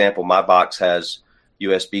 for example, my box has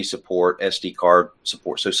USB support, SD card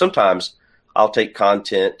support. So sometimes I'll take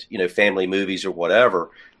content, family movies or whatever,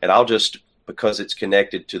 and I'll just, because it's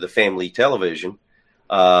connected to the family television,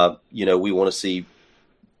 we want to see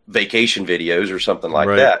vacation videos or something like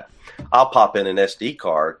that. I'll pop in an SD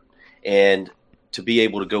card, and to be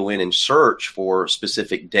able to go in and search for a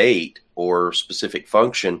specific date or specific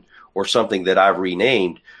function or something that I've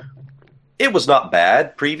renamed. It was not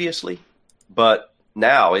bad previously, but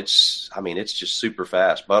now it's just super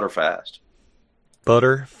fast, butter fast.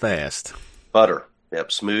 Butter fast. Butter.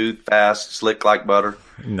 Yep, smooth, fast, slick like butter.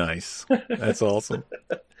 Nice. That's awesome.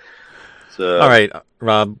 So, all right,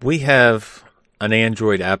 Rob, we have an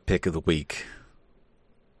Android app pick of the week.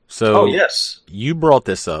 So yes. You brought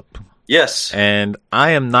this up. Yes. And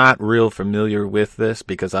I am not real familiar with this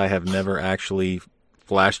because I have never actually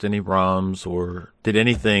flashed any ROMs or did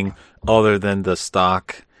anything other than the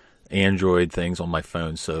stock Android things on my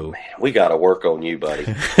phone. So man, we got to work on you, buddy.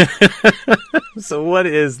 So what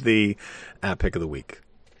is the app pick of the week?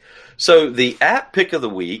 So the app pick of the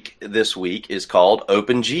week this week is called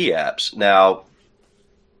Open G-Apps. Now,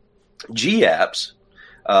 G-Apps,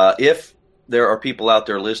 if there are people out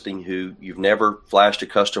there listening who you've never flashed a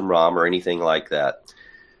custom ROM or anything like that,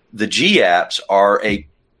 the G-Apps are a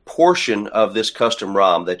portion of this custom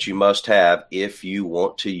ROM that you must have if you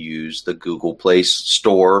want to use the Google Play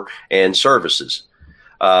Store and services.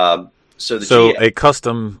 So a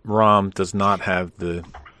custom ROM does not have the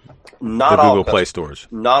Google Play stores.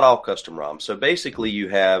 Not all custom ROMs. So basically you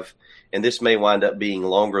have, and this may wind up being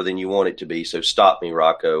longer than you want it to be, so stop me,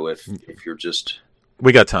 Rocco, if you're just...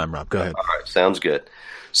 We got time, Rob. Go ahead. All right, sounds good.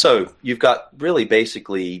 So you've got really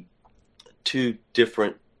basically two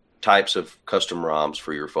different types of custom ROMs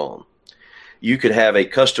for your phone. You could have a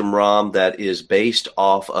custom ROM that is based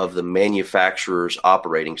off of the manufacturer's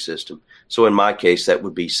operating system. So in my case, that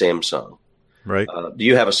would be Samsung. Right. Do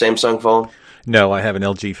you have a Samsung phone? No, I have an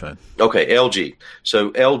LG phone. Okay, LG.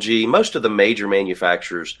 So LG, most of the major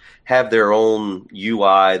manufacturers have their own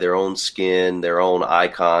UI, their own skin, their own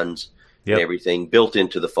icons, and everything built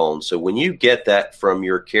into the phone. So when you get that from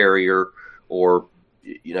your carrier or,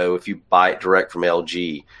 if you buy it direct from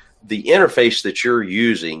LG, the interface that you're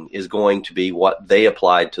using is going to be what they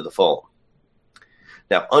applied to the phone.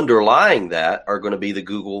 Now, underlying that are going to be the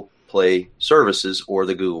Google Play services or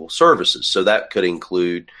the Google services. So that could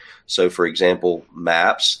include, for example,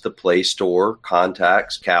 Maps, the Play Store,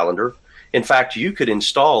 Contacts, Calendar. In fact, you could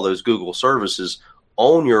install those Google services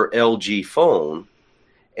on your LG phone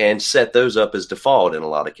and set those up as default in a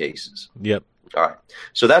lot of cases. Yep. All right.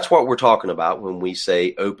 So that's what we're talking about when we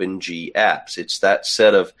say Open G apps. It's that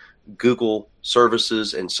set of Google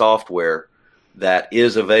services and software that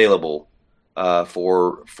is available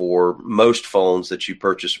for most phones that you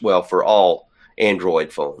purchase, well, for all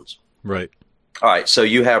Android phones. Right. All right. So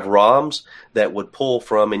you have ROMs that would pull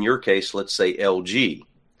from, in your case, let's say LG.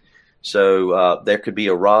 So there could be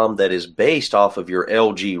a ROM that is based off of your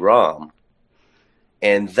LG ROM,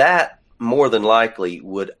 and that more than likely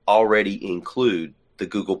would already include the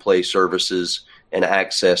Google Play services and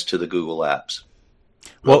access to the Google apps.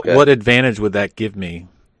 What advantage would that give me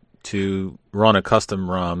to run a custom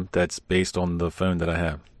ROM that's based on the phone that I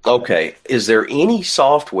have? Okay. Is there any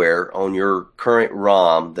software on your current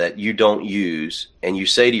ROM that you don't use and you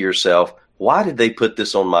say to yourself, why did they put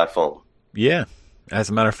this on my phone? Yeah. As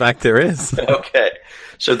a matter of fact, there is. Okay.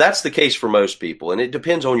 So that's the case for most people, and it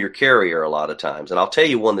depends on your carrier a lot of times. And I'll tell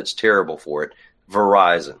you one that's terrible for it,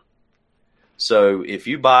 Verizon. So if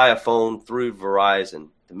you buy a phone through Verizon,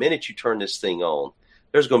 the minute you turn this thing on,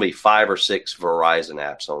 there's going to be 5 or 6 Verizon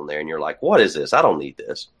apps on there, and you're like, what is this? I don't need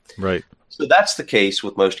this. Right. So that's the case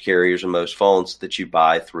with most carriers and most phones that you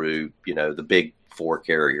buy through, the big 4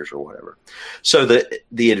 carriers or whatever. So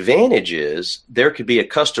the advantage is there could be a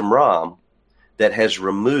custom ROM that has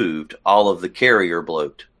removed all of the carrier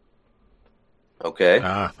bloat. Okay?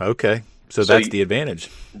 Okay. So that's the advantage.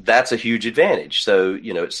 That's a huge advantage. So,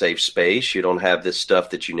 it saves space. You don't have this stuff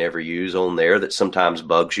that you never use on there that sometimes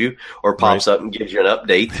bugs you or pops up and gives you an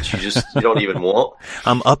update that you don't even want.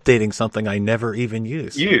 I'm updating something I never even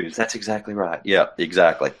use. That's exactly right. Yeah,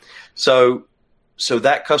 exactly. So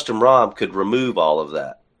that custom ROM could remove all of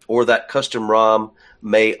that. Or that custom ROM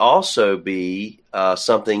may also be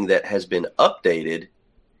something that has been updated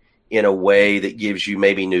in a way that gives you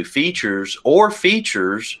maybe new features or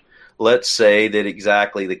features, let's say, that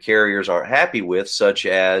exactly the carriers aren't happy with, such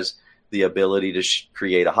as the ability to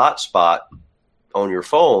create a hotspot on your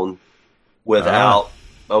phone without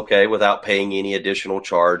paying any additional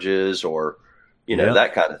charges or,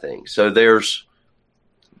 that kind of thing. So there's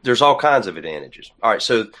all kinds of advantages. All right.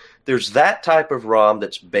 So there's that type of ROM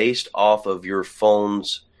that's based off of your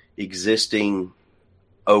phone's existing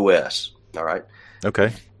OS. All right.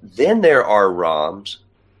 Okay. Then there are ROMs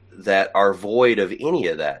that are void of any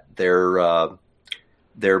of that. They're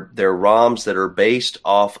ROMs that are based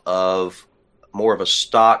off of more of a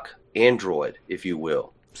stock Android, if you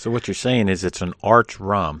will. So what you're saying is it's an arch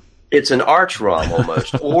ROM. It's an arch ROM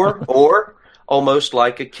almost, or almost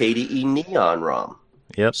like a KDE Neon ROM.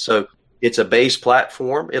 Yep. So it's a base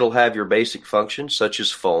platform. It'll have your basic functions such as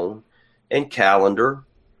phone and calendar,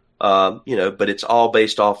 but it's all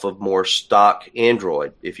based off of more stock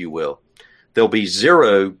Android, if you will. There'll be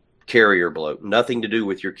zero carrier bloat, nothing to do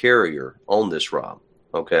with your carrier on this ROM,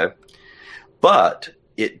 okay? But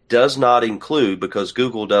it does not include, because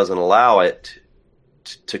Google doesn't allow it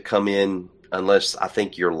to come in unless I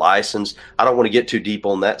think you're licensed. I don't want to get too deep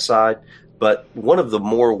on that side, but one of the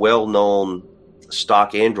more well-known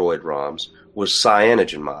stock Android ROMs was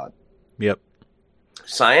CyanogenMod. Yep.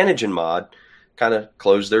 CyanogenMod kind of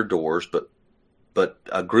closed their doors, but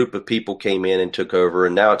a group of people came in and took over,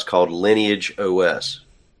 and now it's called Lineage OS.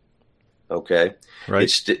 Okay? Right.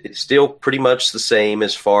 It's still pretty much the same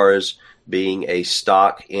as far as being a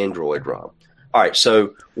stock Android ROM. All right,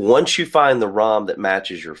 so once you find the ROM that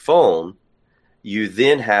matches your phone, you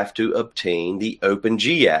then have to obtain the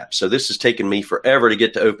OpenG app. So this has taken me forever to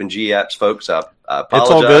get to OpenG apps, folks. I apologize.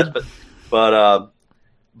 It's all good.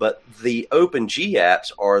 But the OpenG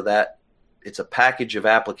apps are that it's a package of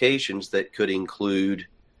applications that could include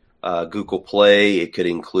Google Play. It could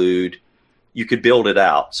include, you could build it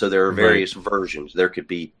out. So there are various versions. There could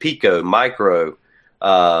be Pico, Micro,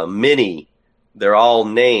 Mini. They're all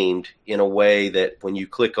named in a way that when you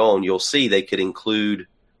click on, you'll see they could include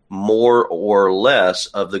more or less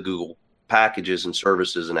of the Google packages and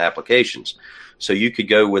services and applications. So you could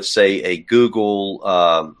go with, say, a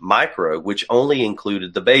Google Micro, which only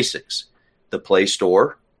included the basics, the Play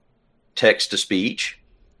Store, text-to-speech,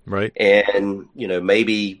 right, and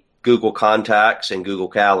maybe Google Contacts and Google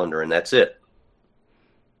Calendar, and that's it.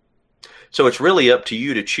 So it's really up to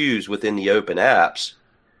you to choose within the open apps.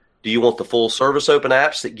 Do you want the full service open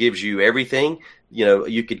apps that gives you everything?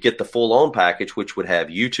 You could get the full-on package, which would have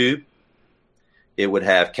YouTube. It would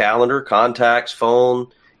have calendar, contacts, phone,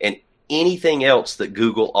 and anything else that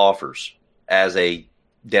Google offers as a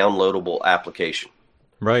downloadable application.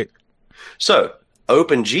 Right. So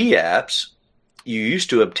OpenG apps, you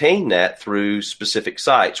used to obtain that through specific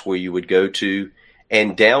sites where you would go to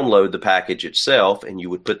and download the package itself, and you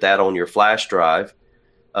would put that on your flash drive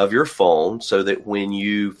of your phone so that when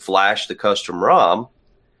you flash the custom ROM,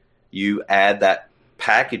 you add that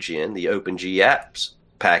package in, the OpenG apps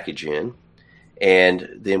package in, and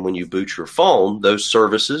then when you boot your phone, those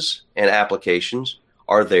services and applications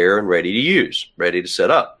are there and ready to use, ready to set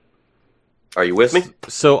up. Are you with me?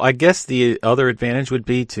 So I guess the other advantage would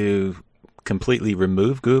be to completely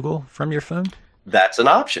remove Google from your phone? That's an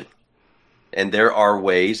option. And there are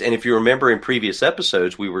ways, and if you remember in previous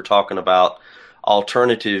episodes, we were talking about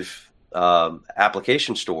alternative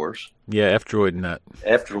application stores. Yeah, F-Droid and that.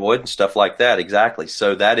 F-Droid and stuff like that, exactly.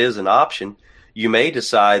 So that is an option. You may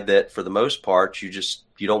decide that for the most part, you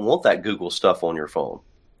don't want that Google stuff on your phone,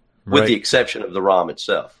 with the exception of the ROM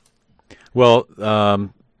itself. Well,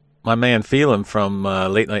 my man Phelan from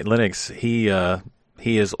Late Night Linux,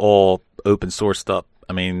 he is all open source stuff.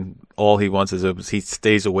 I mean, all he wants is open. He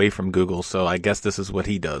stays away from Google, so I guess this is what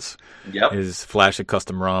he does. Yep. Is flash a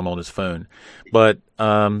custom ROM on his phone. But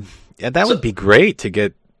that would be great to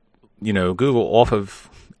get, Google off of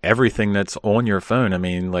everything that's on your phone. I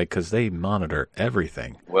mean, because they monitor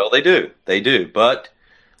everything. Well, they do. But,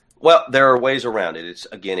 there are ways around it.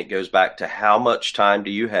 It goes back to how much time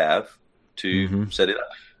do you have to set it up.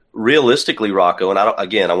 Realistically, Rocco, and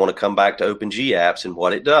I want to come back to OpenG apps and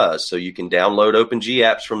what it does. So you can download OpenG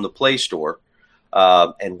apps from the Play Store.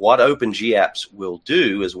 And what OpenG apps will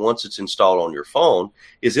do is once it's installed on your phone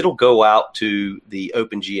is it'll go out to the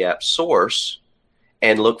OpenG app source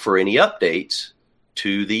and look for any updates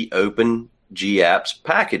to the OpenG apps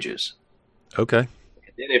packages. Okay.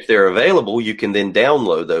 And then if they're available, you can then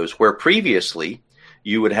download those, where previously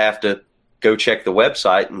you would have to go check the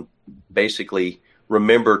website and basically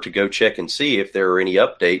remember to go check and see if there are any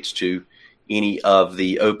updates to any of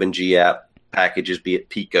the OpenG app packages, be it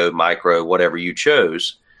Pico, Micro, whatever you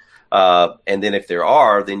chose. And then if there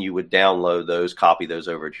are, then you would download those, copy those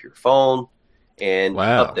over to your phone, and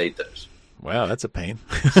update those. Wow, that's a pain.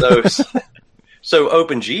 So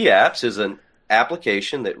OpenG apps is an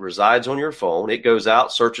application that resides on your phone. It goes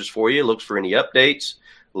out, searches for you, looks for any updates,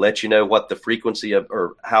 lets you know what the frequency of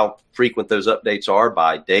or how frequent those updates are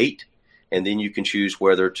by date. And then you can choose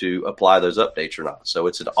whether to apply those updates or not. So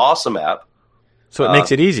it's an awesome app. So it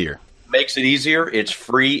makes it easier. Makes it easier. It's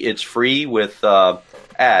free. It's free with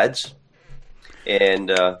ads. And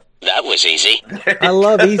that was easy. I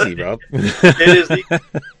love easy, Rob. It is easy.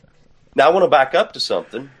 Now I want to back up to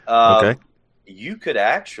something. Okay. You could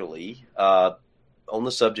actually, on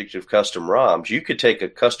the subject of custom ROMs, you could take a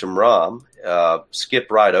custom ROM, skip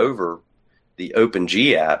right over the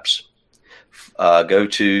OpenG apps, go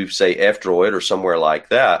to, say, F-Droid or somewhere like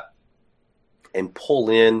that, and pull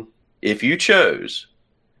in, if you chose,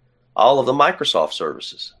 all of the Microsoft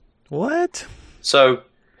services. What? So,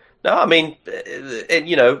 no, I mean,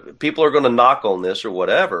 and people are going to knock on this or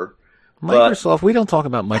whatever. Microsoft, we don't talk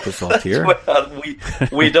about Microsoft here. Well,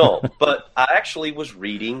 we don't. But I actually was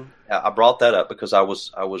reading. I brought that up because I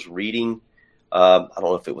was reading. I don't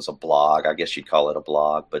know if it was a blog. I guess you'd call it a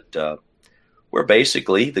blog, but where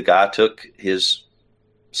basically the guy took his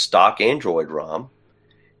stock Android ROM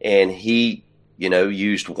and he,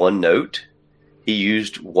 used OneNote, he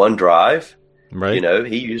used OneDrive, right?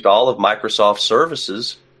 He used all of Microsoft's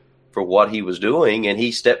services for what he was doing, and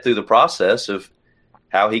he stepped through the process of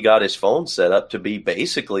how he got his phone set up to be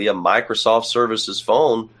basically a Microsoft services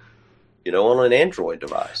phone, on an Android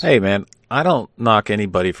device. Hey, man, I don't knock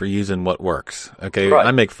anybody for using what works. Okay, right.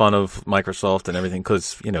 I make fun of Microsoft and everything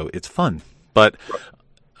because it's fun. But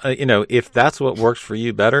if that's what works for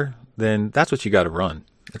you better, then that's what you got to run.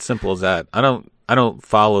 It's simple as that. I don't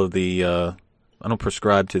follow I don't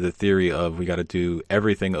prescribe to the theory of we got to do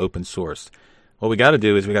everything open source. What we got to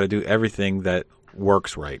do is we got to do everything that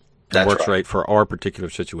works right. That works right for our particular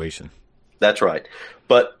situation. That's right.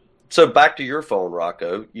 But so back to your phone,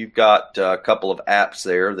 Rocco, you've got a couple of apps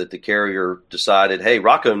there that the carrier decided, hey,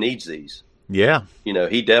 Rocco needs these. Yeah.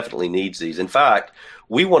 He definitely needs these. In fact,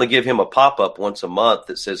 we want to give him a pop-up once a month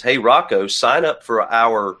that says, hey, Rocco, sign up for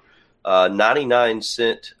our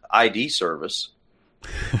 99-cent ID service,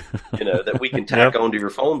 that we can tack onto your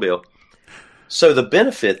phone bill. So the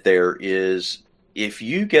benefit there is if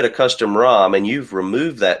you get a custom ROM and you've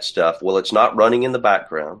removed that stuff, well, it's not running in the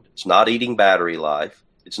background. It's not eating battery life.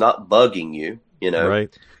 It's not bugging you,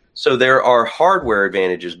 Right. So there are hardware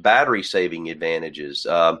advantages, battery saving advantages,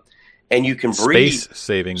 and you can breathe. Space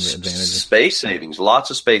saving advantages. Space savings, lots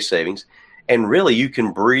of space savings. And really, you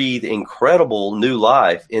can breathe incredible new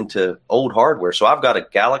life into old hardware. So I've got a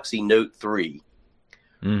Galaxy Note 3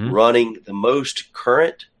 running the most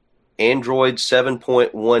current Android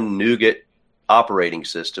 7.1 Nougat operating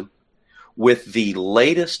system with the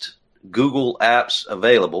latest Google apps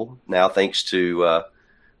available now, thanks to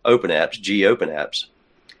Open Apps, Open Apps.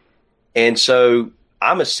 And so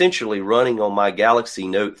I'm essentially running on my Galaxy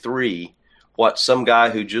Note 3 what some guy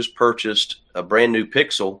who just purchased a brand new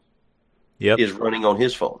Pixel is running on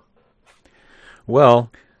his phone.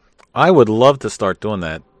 Well, I would love to start doing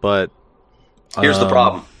that, but here's the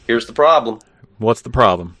problem. What's the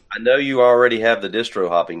problem? I know you already have the distro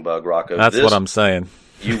hopping bug, Rocco. That's what I'm saying.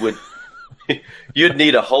 You'd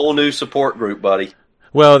need a whole new support group, buddy.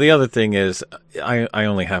 Well, the other thing is I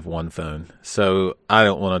only have one phone, so I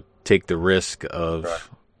don't want to take the risk of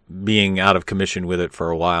being out of commission with it for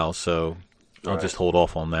a while, so I'll just hold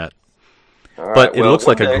off on that. But it looks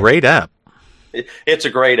like a great app. It's a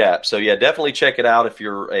great app. So, yeah, definitely check it out if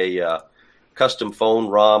you're a custom phone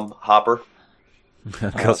ROM hopper.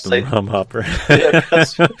 ROM hopper.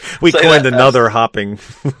 We coined another hopping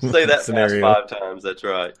say that scenario. 5 times. That's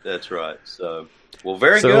right. So, well,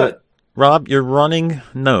 very good. Rob, you're running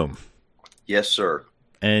GNOME. Yes, sir.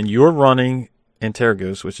 And you're running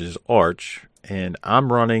Antergos, which is Arch, and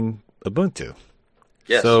I'm running Ubuntu.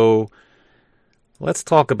 Yes. So let's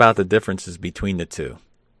talk about the differences between the two.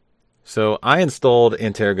 So I installed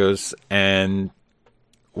Antergos, and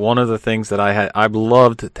one of the things that I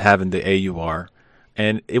loved having the AUR,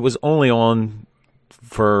 and it was only on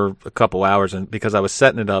for a couple hours, and because I was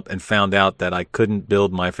setting it up and found out that I couldn't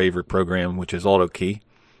build my favorite program, which is AutoKey,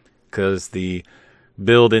 because the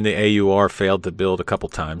build in the AUR failed to build a couple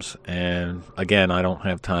times. And again, I don't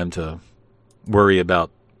have time to worry about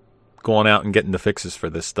going out and getting the fixes for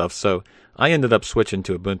this stuff. So I ended up switching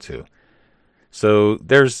to Ubuntu. So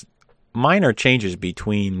there's minor changes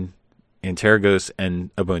between Antergos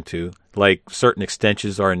and Ubuntu. Like certain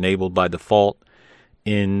extensions are enabled by default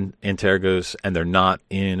in Antergos and they're not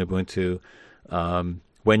in Ubuntu.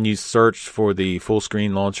 When you search for the full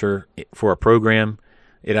screen launcher for a program,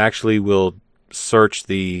 it actually will search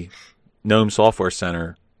the GNOME Software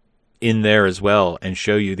Center in there as well and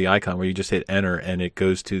show you the icon where you just hit enter and it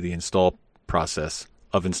goes to the install process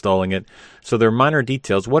of installing it. So there are minor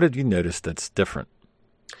details. What did you notice that's different?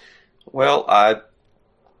 Well, I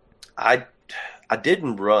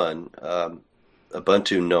didn't run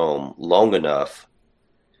Ubuntu GNOME long enough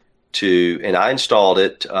and I installed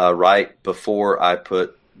it right before I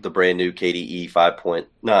put the brand new KDE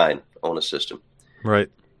 5.9 on a system. Right.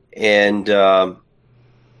 And I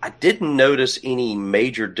didn't notice any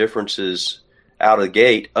major differences out of the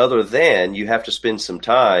gate other than you have to spend some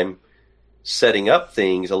time setting up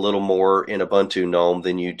things a little more in Ubuntu GNOME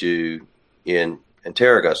than you do in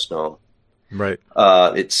Antergos GNOME. Right.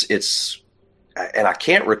 It's and I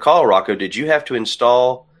can't recall, Rocco, did you have to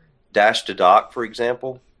install dash to dock, for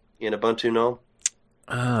example, in Ubuntu GNOME?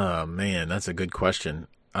 Oh, man, that's a good question.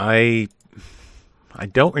 I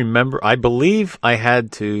don't remember. I believe I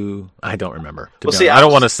had to. I don't remember. I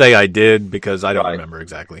don't want to say I did because I don't remember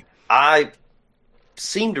exactly. I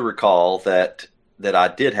seem to recall that I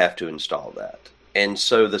did have to install that. And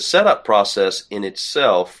so the setup process in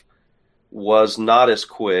itself was not as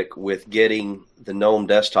quick with getting the GNOME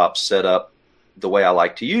desktop set up the way I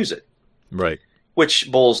like to use it. Right. Which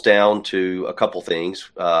boils down to a couple things,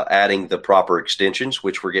 adding the proper extensions,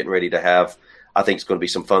 which we're getting ready to have. I think it's going to be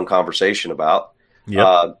some fun conversation about.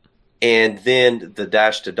 Yep. And then the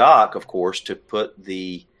dash to dock, of course, to put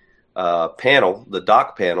the panel, the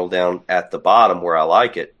dock panel down at the bottom where I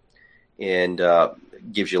like it, and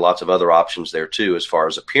gives you lots of other options there too as far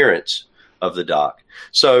as appearance of the dock.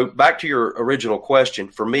 So back to your original question,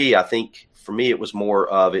 for me, I think it was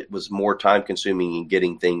more time consuming in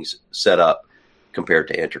getting things set up compared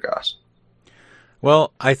to Entergos.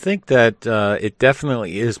 Well, I think that it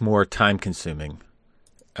definitely is more time consuming.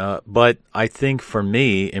 But I think for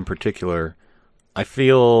me in particular, I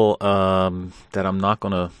feel that I'm not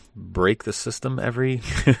going to break the system every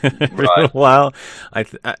little while.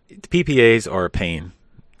 PPAs are a pain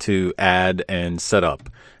to add and set up,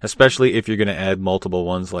 especially if you're going to add multiple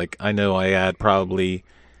ones. Like I know I add probably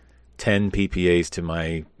 10 PPAs to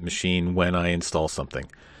my machine when I install something.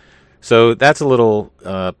 So that's a little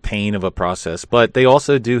pain of a process. But they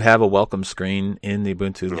also do have a welcome screen in the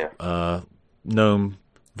Ubuntu GNOME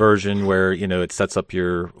version where, it sets up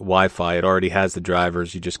your Wi-Fi. It already has the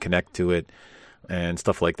drivers. You just connect to it and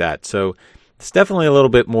stuff like that. So it's definitely a little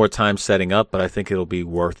bit more time setting up, but I think it'll be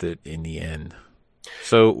worth it in the end.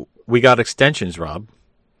 So we got extensions, Rob.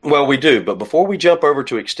 Well, we do. But before we jump over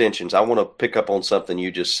to extensions, I want to pick up on something you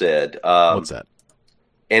just said. What's that?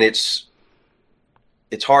 And it's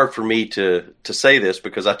hard for me to say this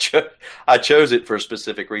because I chose it for a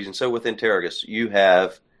specific reason. So with Entergos, you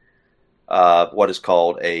have what is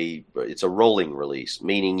called it's a rolling release,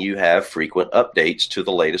 meaning you have frequent updates to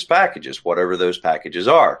the latest packages, whatever those packages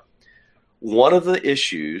are. One of the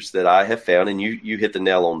issues that I have found, and you hit the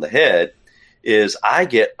nail on the head, is I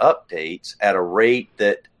get updates at a rate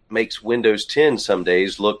that makes Windows 10 some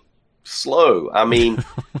days look slow. I mean,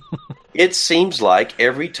 it seems like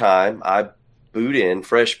every time I boot in,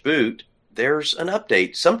 fresh boot, there's an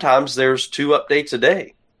update. Sometimes there's 2 updates a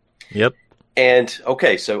day. Yep. And,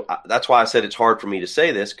 okay, so that's why I said it's hard for me to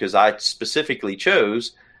say this, because I specifically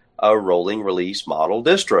chose a rolling release model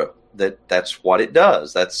distro. That's what it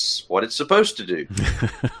does. That's what it's supposed to do.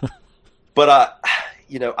 But,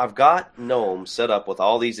 I've got GNOME set up with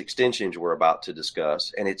all these extensions we're about to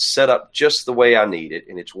discuss, and it's set up just the way I need it,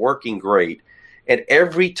 and it's working great. And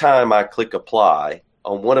every time I click apply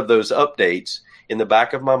on one of those updates, in the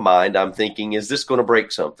back of my mind, I'm thinking, is this going to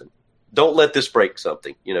break something? Don't let this break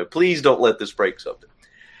something. Please don't let this break something.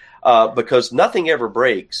 Because nothing ever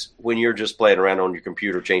breaks when you're just playing around on your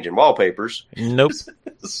computer changing wallpapers. Nope.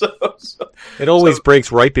 It always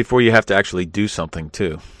breaks right before you have to actually do something,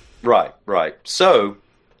 too. Right. So,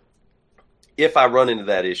 if I run into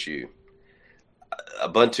that issue,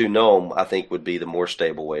 Ubuntu GNOME, I think, would be the more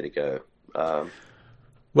stable way to go.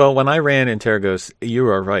 Well, when I ran Entergos, you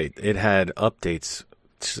are right. It had updates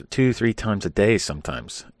 2-3 times a day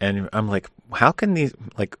sometimes. And I'm like, how can these,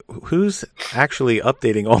 who's actually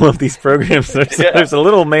updating all of these programs? There's a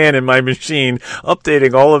little man in my machine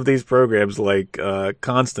updating all of these programs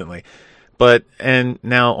constantly. And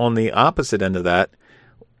now on the opposite end of that,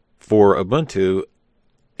 for Ubuntu,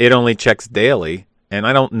 it only checks daily. And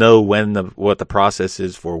I don't know what the process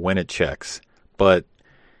is for when it checks. But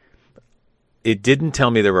it didn't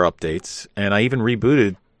tell me there were updates. And I even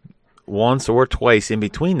rebooted once or twice in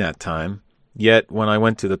between that time. Yet when I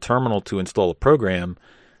went to the terminal to install a program,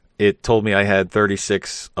 it told me I had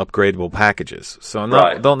 36 upgradable packages. So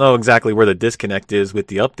I don't know exactly where the disconnect is with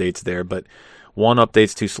the updates there, but one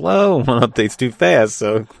update's too slow, one update's too fast.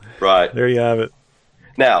 So there you have it.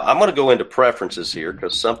 Now, I'm going to go into preferences here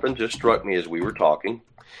because something just struck me as we were talking.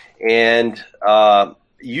 And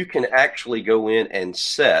you can actually go in and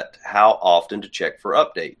set how often to check for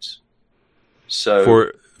updates.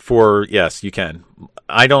 So yes, you can.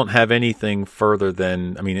 I don't have anything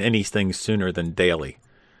anything sooner than daily.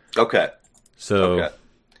 Okay. So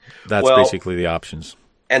that's basically the options.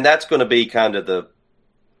 And that's going to be kind of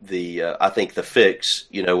the I think the fix,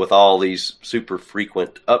 with all these super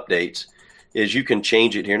frequent updates, is you can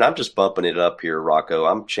change it here. And I'm just bumping it up here, Rocco.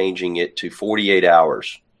 I'm changing it to 48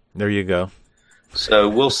 hours. There you go. So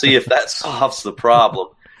we'll see if that solves the problem.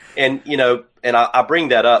 And, and I bring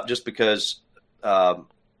that up just because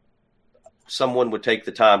someone would take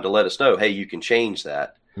the time to let us know, hey, you can change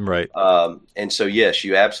that. Right. And so, yes,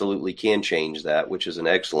 you absolutely can change that, which is an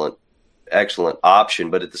excellent option.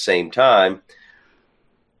 But at the same time,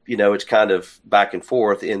 it's kind of back and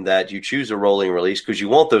forth in that you choose a rolling release because you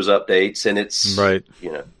want those updates, and it's right.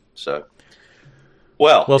 So.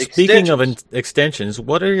 Well, speaking of extensions,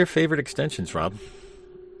 what are your favorite extensions, Rob?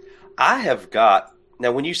 I have got,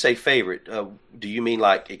 now when you say favorite, do you mean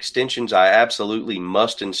like extensions I absolutely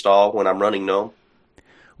must install when I'm running GNOME?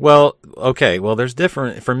 Well, okay. Well, there's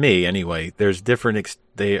different, for me anyway, there's different,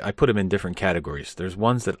 I put them in different categories. There's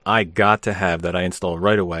ones that I got to have that I install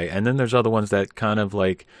right away. And then there's other ones that kind of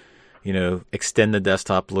like, extend the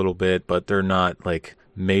desktop a little bit, but they're not like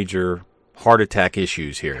major heart attack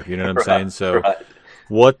issues here. You know what I'm saying? So right.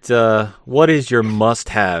 What is your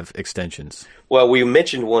must-have extensions? Well, we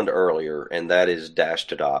mentioned one earlier, and that is Dash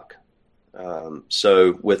to Dock.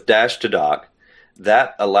 So with Dash to Dock,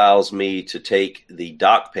 that allows me to take the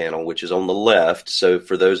dock panel, which is on the left. So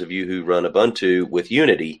for those of you who run Ubuntu with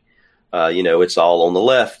Unity, it's all on the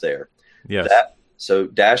left there. Yes. So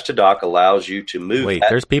Dash to Dock allows you to move. Wait,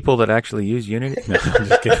 there's people that actually use Unity? No, I'm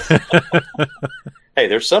just kidding. Hey,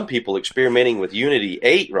 there's some people experimenting with Unity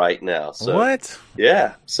 8 right now. So, what?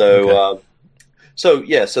 Yeah. So,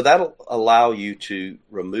 okay. So that'll allow you to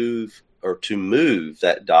remove or to move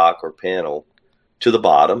that dock or panel to the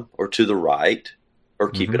bottom or to the right or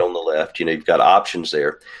keep it on the left. You've got options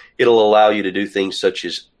there. It'll allow you to do things such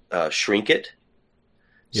as shrink it.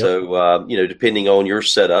 Yep. So, depending on your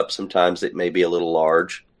setup, sometimes it may be a little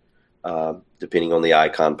large, depending on the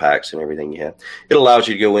icon packs and everything you have. It allows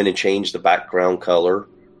you to go in and change the background color.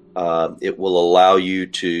 It will allow you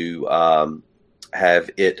to have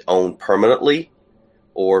it on permanently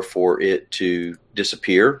or for it to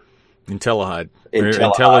disappear. IntelliHide.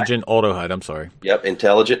 Intelligent Auto Hide, I'm sorry. Yep,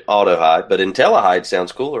 Intelligent Auto Hide. But IntelliHide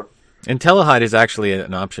sounds cooler. IntelliHide is actually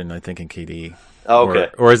an option, I think, in KDE. Okay.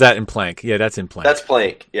 Or is that in Plank? Yeah, that's in Plank. That's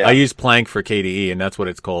Plank, yeah. I use Plank for KDE, and that's what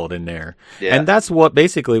it's called in there. Yeah. And that's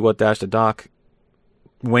basically what Dash to Dock,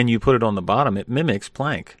 when you put it on the bottom, it mimics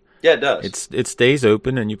Plank. Yeah, it does. It stays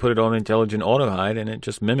open, and you put it on Intelligent Auto Hide, and it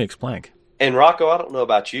just mimics Plank. And Rocco, I don't know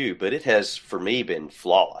about you, but it has, for me, been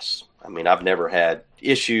flawless. I mean, I've never had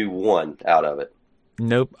issue one out of it.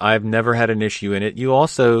 Nope, I've never had an issue in it. You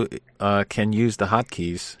also can use the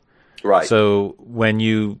hotkeys. Right. So when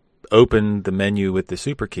you open the menu with the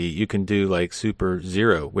super key, you can do like super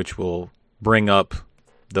 0, which will bring up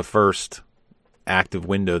the first active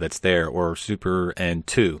window that's there, or super and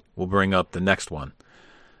 2 will bring up the next one.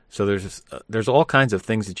 So there's all kinds of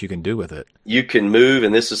things that you can do with it. You can move,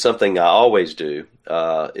 and this is something I always do,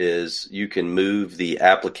 is you can move the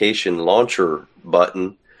application launcher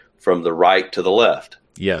button from the right to the left.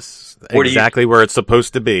 Yes, exactly where it's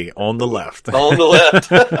supposed to be, on the left. On the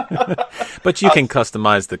left. But you can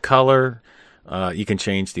customize the color. You can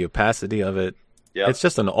change the opacity of it. Yep. It's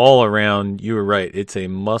just an all-around, you were right, it's a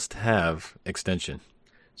must-have extension.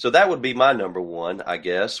 So that would be my number one, I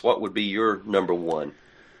guess. What would be your number one?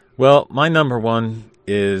 Well, my number one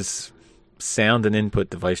is Sound and Input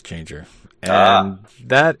Device Changer. And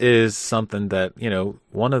that is something that,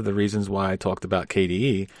 one of the reasons why I talked about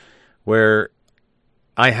KDE, where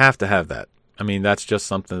I have to have that. I mean, that's just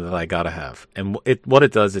something that I got to have. And what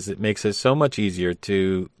it does is it makes it so much easier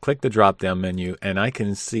to click the drop-down menu, and I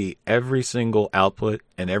can see every single output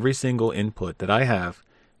and every single input that I have,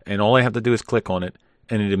 and all I have to do is click on it,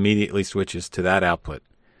 and it immediately switches to that output.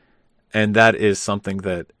 And that is something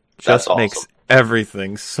that just makes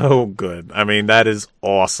everything so good. I mean, that is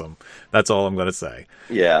awesome. That's all I'm going to say.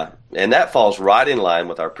 Yeah, and that falls right in line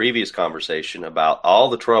with our previous conversation about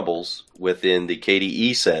all the troubles within the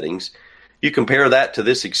KDE settings. You compare that to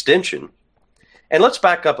this extension. And let's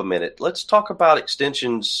back up a minute. Let's talk about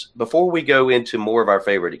extensions. Before we go into more of our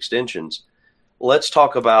favorite extensions, let's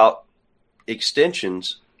talk about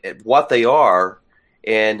extensions, what they are,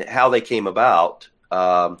 and how they came about.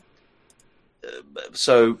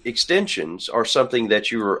 So extensions are something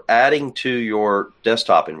that you are adding to your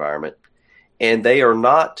desktop environment, and they are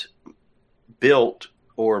not built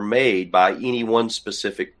or made by any one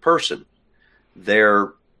specific person.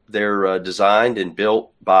 They're designed and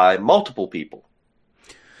built by multiple people.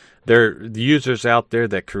 There are the users out there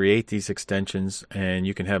that create these extensions, and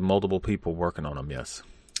you can have multiple people working on them, yes.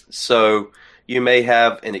 So you may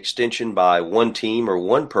have an extension by one team or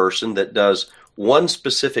one person that does one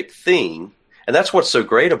specific thing, and that's what's so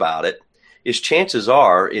great about it, is chances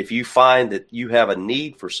are, if you find that you have a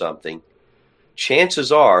need for something,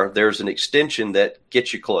 chances are there's an extension that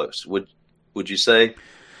gets you close. Would you say?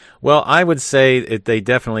 Well, I would say they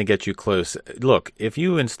definitely get you close. Look, if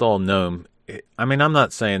you install GNOME, I mean, I'm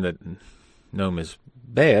not saying that Gnome is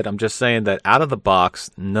bad. I'm just saying that out of the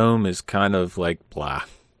box, Gnome is kind of like blah.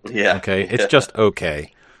 Yeah. Okay? It's just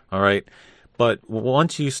okay. All right? But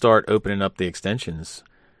once you start opening up the extensions,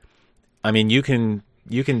 I mean, you can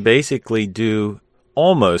basically do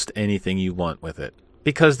almost anything you want with it.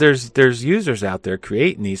 Because there's users out there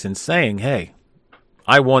creating these and saying, hey,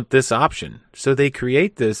 I want this option. So they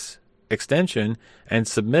create this extension and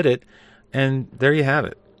submit it, and there you have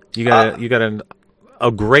it. You got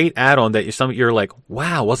a great add-on that you're like,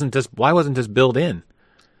 wow, why wasn't this built in?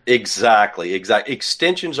 Exactly.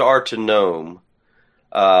 Extensions are to GNOME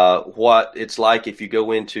what it's like if you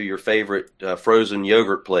go into your favorite frozen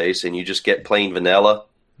yogurt place and you just get plain vanilla.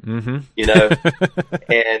 Mm-hmm. You know,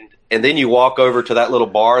 and then you walk over to that little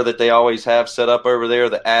bar that they always have set up over there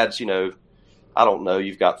that adds, you know, I don't know,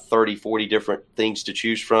 you've got 30, 40 different things to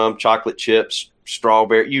choose from, chocolate chips,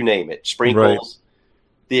 strawberry, you name it, sprinkles.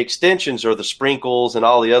 Right. The extensions are the sprinkles and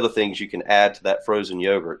all the other things you can add to that frozen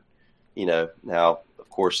yogurt. You know, now, of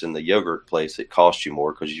course, in the yogurt place, it costs you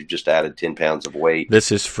more because you've just added 10 pounds of weight.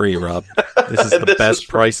 This is free, Rob. This is the best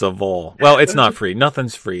price of all. Well, it's not free.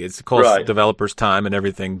 Nothing's free. It costs developers time and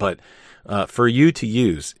everything, but for you to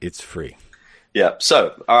use, it's free. Yeah.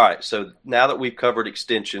 So, all right. So now that we've covered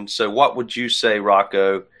extensions, so what would you say,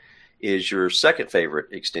 Rocco, is your second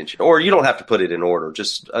favorite extension? Or you don't have to put it in order,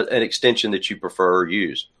 just an extension that you prefer or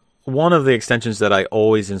use. One of the extensions that I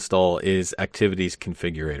always install is Activities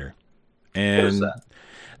Configurator. And what is that?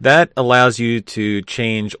 That allows you to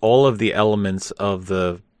change all of the elements of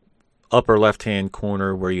the upper left-hand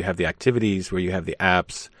corner where you have the activities, where you have the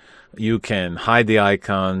apps. You can hide the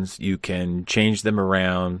icons. You can change them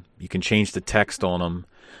around. You can change the text on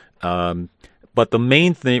them. But the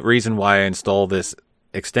main reason why I install this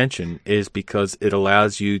extension is because it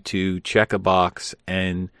allows you to check a box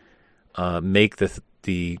and make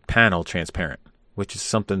the panel transparent, which is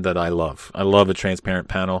something that I love. I love a transparent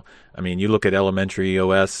panel. I mean, you look at Elementary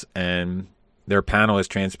OS and their panel is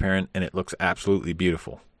transparent and it looks absolutely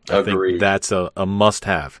beautiful. I think that's a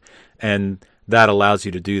must-have. And that allows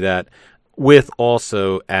you to do that with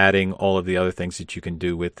also adding all of the other things that you can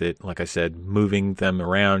do with it. Like I said, moving them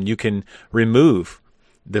around. You can remove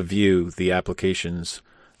the view, the applications,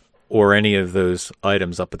 or any of those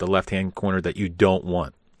items up at the left-hand corner that you don't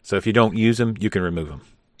want. So if you don't use them, you can remove them.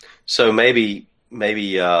 So maybe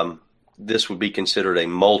this would be considered a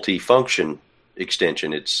multi-function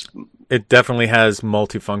extension. It definitely has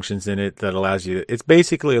multi-functions in it that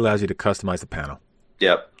basically allows you to customize the panel.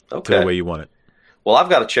 Yep. Okay. To the way you want it. Well, I've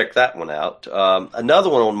got to check that one out. Another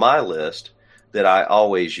one on my list that I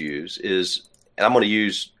always use is, and I'm going to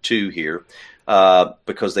use two here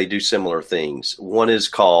because they do similar things. One is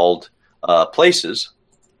called Places.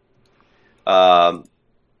 And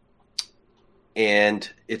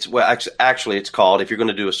it's actually it's called, if you're going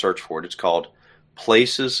to do a search for it, it's called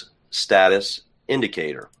Places Status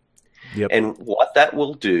Indicator. Yep. And what that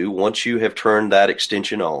will do once you have turned that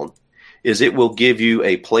extension on is it will give you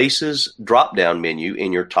a Places drop-down menu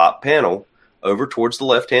in your top panel over towards the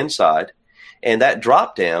left-hand side. And that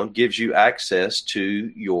drop-down gives you access to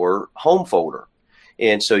your home folder.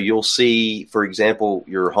 And so you'll see, for example,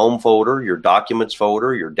 your home folder, your documents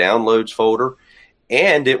folder, your downloads folder,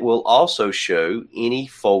 and it will also show any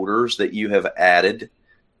folders that you have added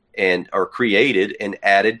and are created and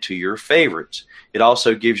added to your favorites. It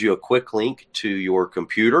also gives you a quick link to your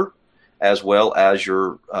computer as well as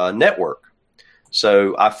your network.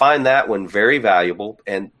 So I find that one very valuable,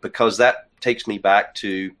 and because that takes me back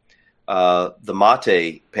to the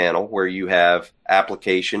Mate panel where you have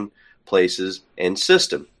application, places, and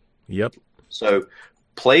system. Yep. So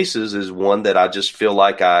Places is one that I just feel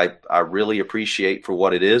like I really appreciate for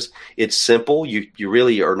what it is. It's simple. You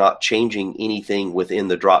really are not changing anything within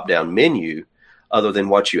the drop-down menu other than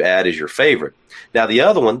what you add as your favorite. Now, the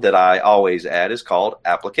other one that I always add is called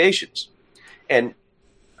Applications. And,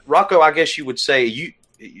 Rocco, I guess you would say you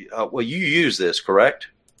use this, correct?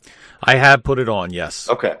 I have put it on, yes.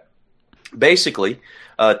 Okay. Basically,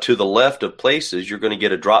 to the left of Places, you're going to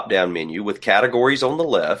get a drop-down menu with categories on the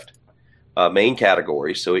left. Main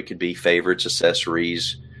categories, so it could be favorites,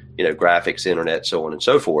 accessories, graphics, internet, so on and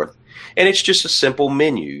so forth. And it's just a simple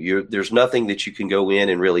menu. There's nothing that you can go in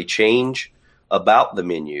and really change about the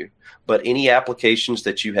menu, but any applications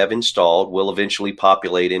that you have installed will eventually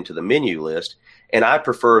populate into the menu list. And I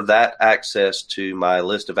prefer that access to my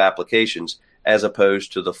list of applications as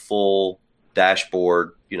opposed to the full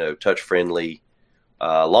dashboard, touch-friendly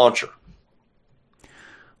launcher.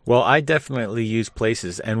 Well, I definitely use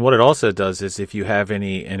Places, and what it also does is if you have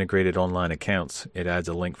any integrated online accounts, it adds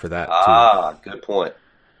a link for that too. Ah, good point.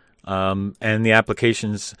 And the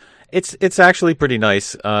applications, it's actually pretty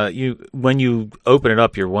nice. When you open it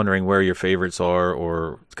up, you're wondering where your favorites are,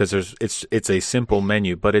 or because it's a simple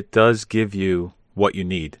menu, but it does give you what you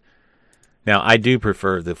need. Now, I do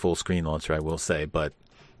prefer the full screen launcher, I will say, but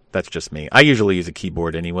that's just me. I usually use a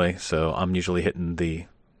keyboard anyway, so I'm usually hitting the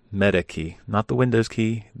Meta key, not the Windows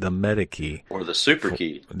key, the Meta key. Or the super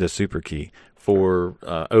key. The super key for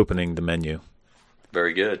opening the menu.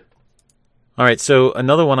 Very good. All right, so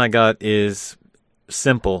another one I got is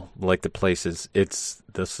simple, like the places. It's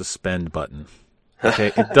the suspend button.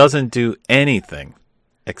 Okay, it doesn't do anything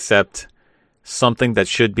except something that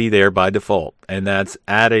should be there by default, and that's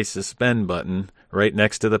add a suspend button right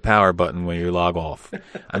next to the power button when you log off.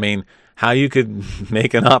 I mean, how you could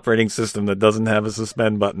make an operating system that doesn't have a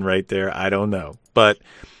suspend button right there, I don't know. But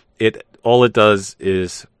all it does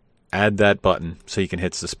is add that button so you can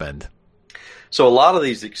hit suspend. So a lot of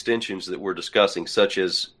these extensions that we're discussing, such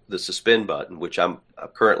as the suspend button, which I'm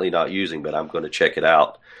currently not using, but I'm going to check it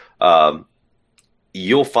out,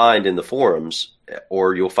 you'll find in the forums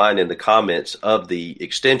or you'll find in the comments of the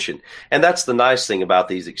extension. And that's the nice thing about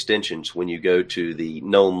these extensions when you go to the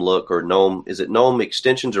Gnome Look or Gnome, is it Gnome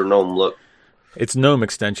Extensions or Gnome Look? It's Gnome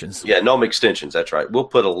Extensions. Yeah, Gnome Extensions, that's right. We'll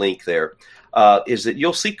put a link there. Is that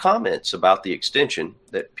you'll see comments about the extension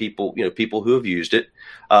that people who have used it.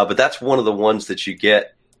 But that's one of the ones that you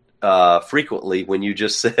get frequently when you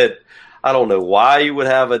just said, I don't know why you would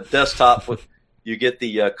have a desktop with, you get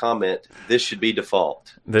the comment, this should be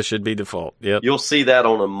default. This should be default, yep. You'll see that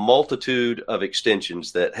on a multitude of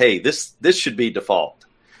extensions that, hey, this should be default.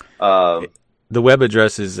 The web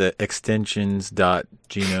address is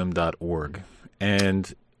extensions.gnome.org.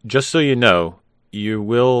 And just so you know, you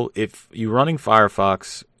will, if you're running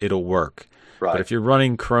Firefox, it'll work. Right. But if you're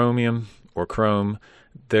running Chromium or Chrome,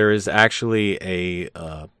 there is actually a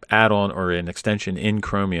add-on or an extension in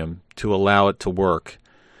Chromium to allow it to work.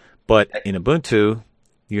 But in Ubuntu,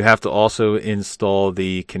 you have to also install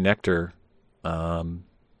the connector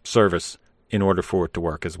service in order for it to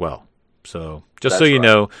work as well. So just so you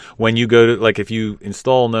know, when you go to, like if you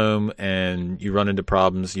install GNOME and you run into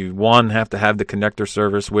problems, you have to have the connector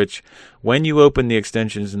service, which when you open the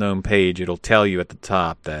extensions GNOME page, it'll tell you at the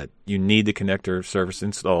top that you need the connector service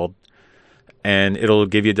installed, and it'll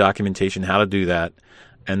give you documentation how to do that.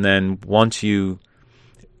 And then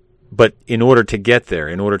but in order to get there,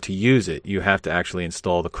 in order to use it, you have to actually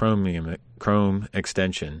install the Chrome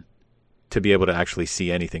extension to be able to actually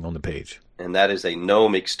see anything on the page. And that is a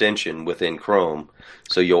GNOME extension within Chrome.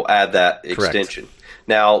 So you'll add that extension. Correct.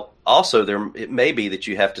 Now, also, it may be that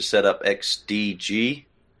you have to set up XDG.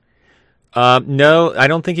 No, I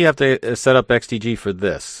don't think you have to set up XDG for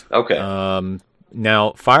this. Okay.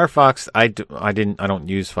 Now, Firefox, I don't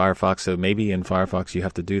use Firefox, so maybe in Firefox you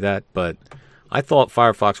have to do that. But I thought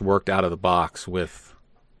Firefox worked out of the box with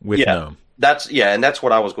GNOME. And that's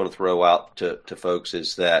what I was going to throw out to folks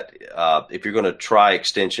is that if you're going to try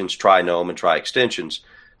extensions, try GNOME and try extensions,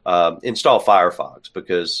 install Firefox,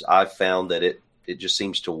 because I've found that it just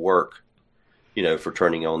seems to work, for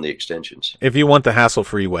turning on the extensions. If you want the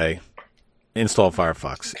hassle-free way, install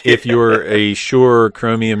Firefox. If you're a sure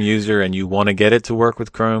Chromium user and you want to get it to work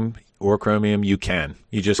with Chrome or Chromium, you can.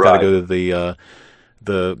 You just got to go to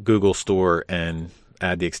the Google store and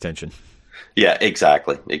add the extension. Yeah,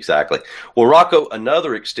 exactly. Well, Rocco,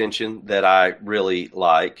 another extension that I really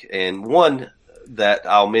like, and one that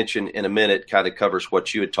I'll mention in a minute kind of covers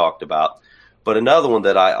what you had talked about, but another one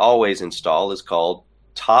that I always install is called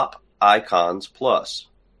Top Icons Plus.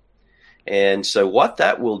 And so what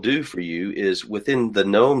that will do for you is within the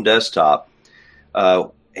GNOME desktop,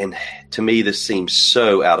 and to me this seems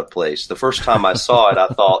so out of place. The first time I saw it, I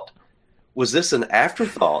thought, was this an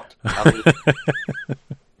afterthought? I mean,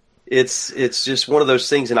 It's just one of those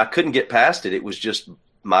things, and I couldn't get past it. It was just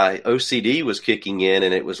my OCD was kicking in,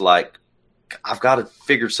 and it was like, I've got to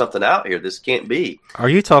figure something out here. This can't be. Are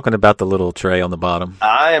you talking about the little tray on the bottom?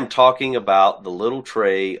 I am talking about the little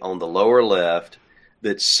tray on the lower left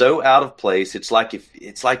that's so out of place. It's like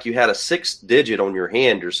you had a 6th digit on your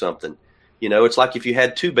hand or something. It's like if you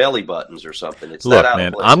had 2 belly buttons or something. It's Look, that out man,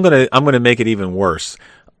 of place. I'm gonna make it even worse.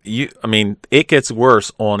 It gets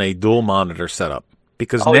worse on a dual monitor setup.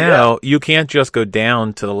 Because you can't just go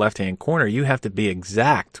down to the left-hand corner. You have to be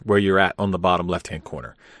exact where you're at on the bottom left-hand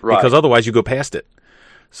corner. Right. Because otherwise you go past it.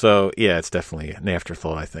 So, yeah, it's definitely an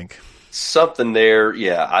afterthought, I think. Something there,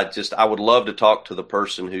 yeah. I would love to talk to the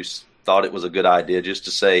person who thought it was a good idea just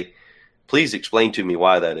to say, please explain to me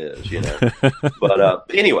why that is, But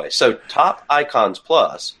anyway, so Top Icons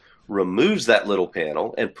Plus removes that little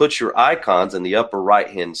panel and puts your icons in the upper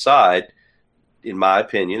right-hand side, in my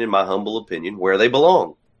humble opinion, where they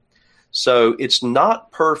belong. So it's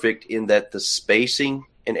not perfect in that the spacing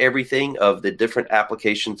and everything of the different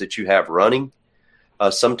applications that you have running,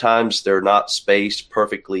 sometimes they're not spaced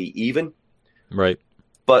perfectly even. Right.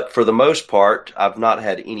 But for the most part, I've not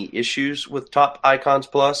had any issues with Top Icons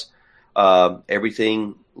Plus.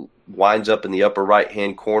 Everything winds up in the upper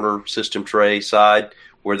right-hand corner system tray side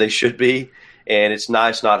where they should be. And it's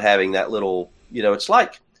nice not having that little, it's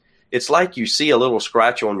like you see a little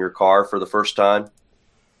scratch on your car for the first time.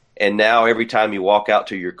 And now every time you walk out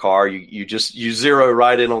to your car, you zero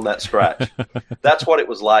right in on that scratch. That's what it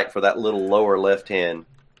was like for that little lower left-hand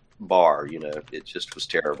bar. It just was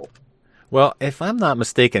terrible. Well, if I'm not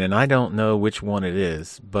mistaken, and I don't know which one it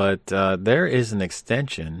is, but there is an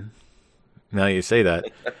extension, now you say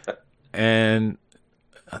that, and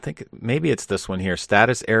I think maybe it's this one here,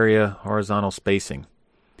 status area horizontal spacing,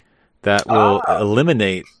 that will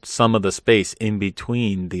eliminate some of the space in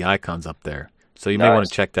between the icons up there. So you may want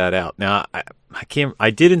to check that out. Now, I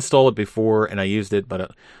did install it before, and I used it, but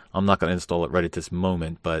I'm not going to install it right at this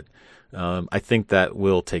moment, but I think that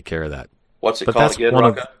will take care of that. What's it called again,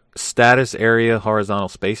 Rocco? Status area horizontal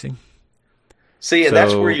spacing. See, and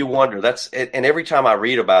that's where you wonder. And every time I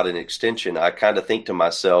read about an extension, I kind of think to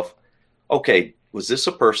myself, okay, was this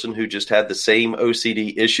a person who just had the same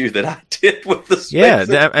OCD issue that I did with the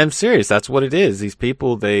spacing? Yeah, I'm serious. That's what it is. These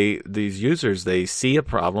people, these users, they see a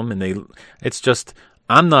problem, and it's just,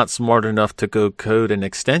 I'm not smart enough to go code an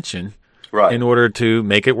extension in order to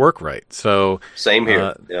make it work right. So same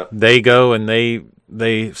here. They go and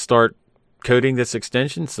they start coding this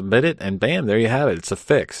extension, submit it, and bam, there you have it. It's a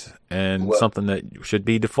fix and something that should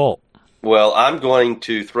be default. Well, I'm going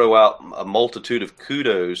to throw out a multitude of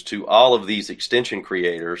kudos to all of these extension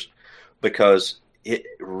creators because it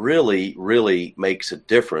really, really makes a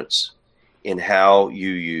difference in how you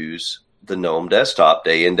use the GNOME desktop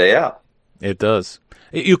day in, day out. It does.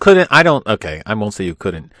 You couldn't, I won't say you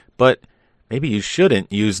couldn't, but maybe you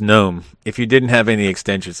shouldn't use GNOME if you didn't have any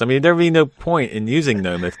extensions. I mean, there'd be no point in using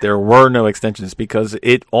GNOME if there were no extensions because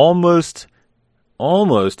it almost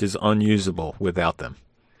is unusable without them.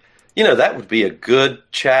 That would be a good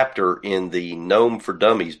chapter in the GNOME for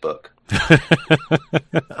Dummies book.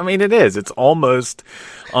 I mean, it is. It's almost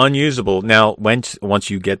unusable. Now, once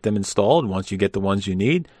you get them installed, once you get the ones you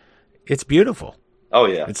need, it's beautiful. Oh,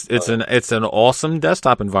 yeah. It's an awesome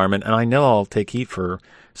desktop environment, and I know I'll take heat for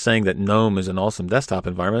saying that GNOME is an awesome desktop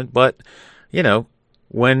environment, but,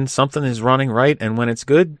 when something is running right and when it's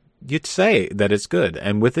good, you'd say that it's good.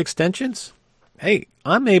 And with extensions, hey,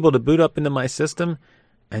 I'm able to boot up into my system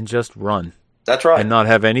and just run. That's right. And not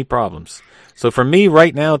have any problems. So for me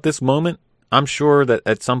right now at this moment, I'm sure that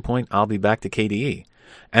at some point I'll be back to KDE.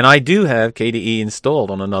 And I do have KDE installed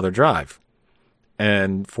on another drive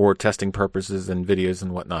and for testing purposes and videos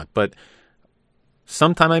and whatnot. But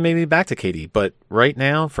sometime I may be back to KDE. But right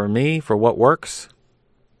now, for me, for what works,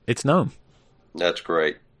 it's GNOME. That's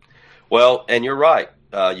great. Well, and you're right.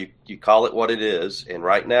 You call it what it is. And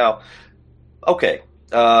right now, okay.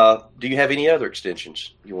 Do you have any other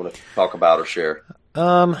extensions you want to talk about or share?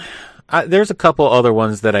 There's a couple other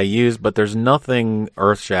ones that I use, but there's nothing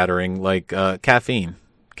earth-shattering like Caffeine.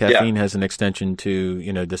 Caffeine has an extension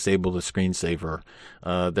to disable the screensaver.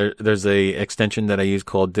 There's a extension that I use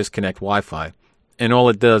called Disconnect Wi-Fi, and all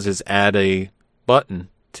it does is add a button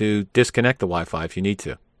to disconnect the Wi-Fi if you need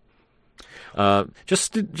to.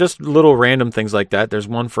 Just little random things like that. There's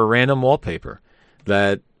one for random wallpaper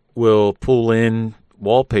that will pull in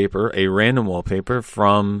a random wallpaper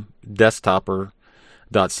from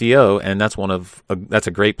desktopper.co, and that's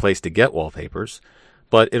a great place to get wallpapers.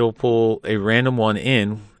 But it'll pull a random one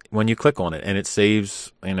in when you click on it, and it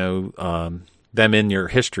saves them in your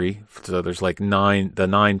history. So there's like the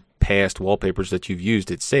 9 past wallpapers that you've used.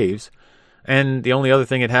 It saves, and the only other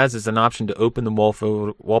thing it has is an option to open the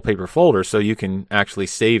wallpaper folder, so you can actually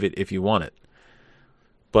save it if you want it.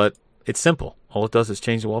 But it's simple. All it does is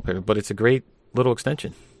change the wallpaper, but it's a great little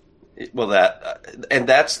extension. Well,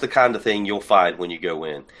 that's the kind of thing you'll find when you go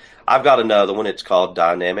in. I've got another one. It's called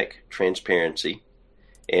Dynamic Transparency,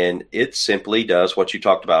 and it simply does what you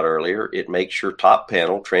talked about earlier. It makes your top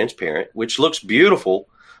panel transparent, which looks beautiful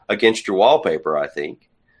against your wallpaper, I think.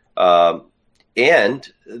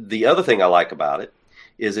 And the other thing I like about it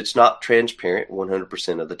is it's not transparent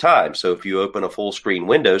 100% of the time. So if you open a full screen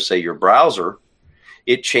window, say your browser,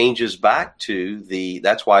 it changes back to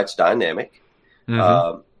that's why it's dynamic.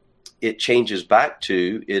 Mm-hmm. It changes back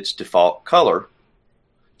to its default color.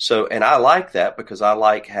 So, and I like that because I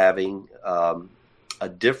like having a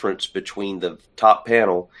difference between the top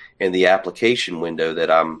panel and the application window that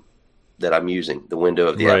I'm using, the window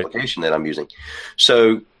of the application that I'm using.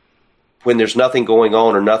 So when there's nothing going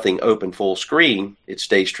on or nothing open full screen, it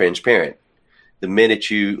stays transparent. The minute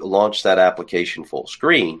you launch that application full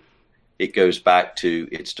screen, it goes back to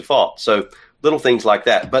its default. So little things like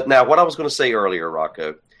that. But now what I was going to say earlier,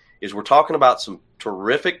 Rocco, is we're talking about some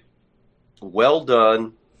terrific, well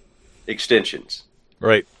done extensions.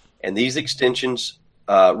 Right. And these extensions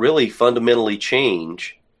really fundamentally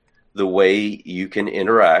change the way you can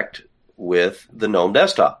interact with the GNOME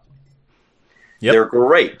desktop. Yep. They're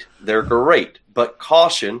great. But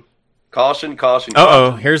caution.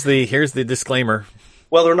 Here's the disclaimer.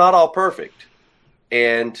 Well, they're not all perfect.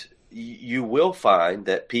 And you will find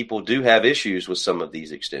that people do have issues with some of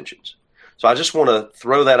these extensions. So I just want to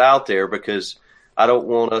throw that out there because I don't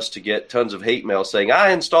want us to get tons of hate mail saying,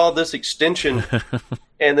 I installed this extension,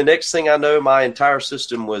 and the next thing I know, my entire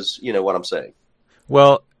system was, you know what I'm saying.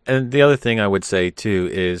 Well, and the other thing I would say, too,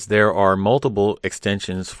 is there are multiple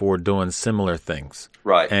extensions for doing similar things.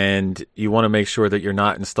 Right. And you want to make sure that you're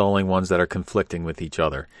not installing ones that are conflicting with each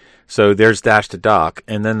other. So there's Dash to Dock,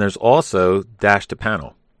 and then there's also Dash to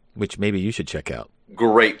Panel, which maybe you should check out.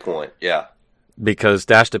 Great point, yeah. Because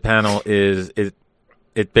Dash to Panel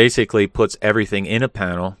it basically puts everything in a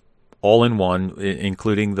panel, all in one,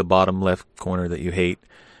 including the bottom left corner that you hate,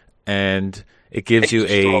 and it gives you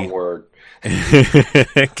a strong word.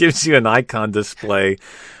 It gives you an icon display,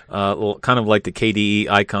 kind of like the KDE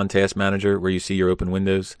Icon Task Manager, where you see your open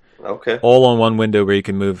windows. Okay. All on one window where you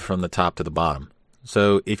can move from the top to the bottom.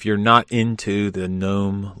 So if you're not into the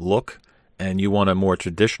GNOME look and you want a more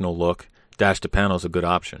traditional look, Dash to Panel is a good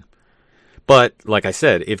option. But like I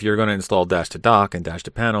said, if you're going to install Dash to Dock and Dash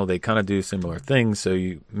to Panel, they kind of do similar things. So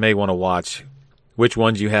you may want to watch which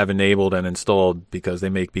ones you have enabled and installed because they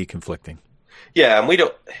may be conflicting. Yeah, and we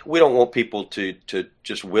don't want people to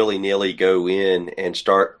just willy-nilly go in and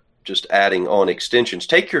start just adding on extensions.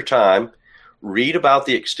 Take your time, read about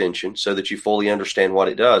the extension so that you fully understand what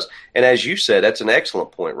it does. And as you said, that's an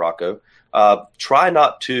excellent point, Rocco. Try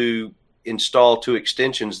not to install two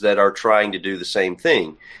extensions that are trying to do the same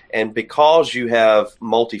thing. And because you have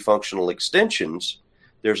multifunctional extensions,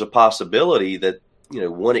 there's a possibility that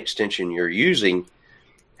one extension you're using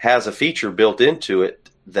has a feature built into it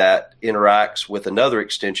that interacts with another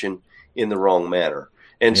extension in the wrong manner.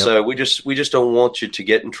 And so we just don't want you to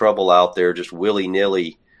get in trouble out there just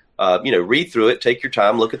willy-nilly. Read through it, take your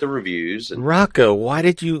time, look at the reviews. And Rocco, why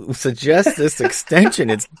did you suggest this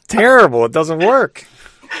extension? It's terrible. It doesn't work.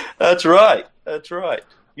 That's right.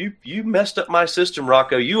 You messed up my system,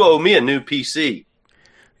 Rocco. You owe me a new PC.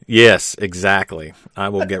 Yes, exactly. I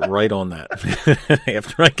will get right on that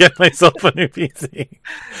after I get myself a new PC.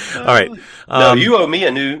 All right. No, you owe me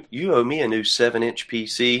a new 7-inch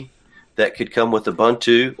PC that could come with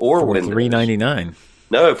Ubuntu or Windows. $399.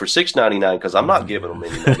 No, for $699 because I'm not giving them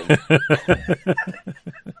any money.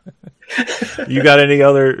 You got any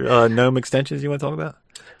other GNOME extensions you want to talk about?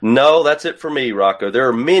 No, that's it for me, Rocco. There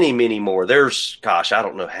are many, many more. There's, I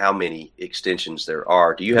don't know how many extensions there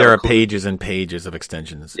are. Do you have? There are pages and pages of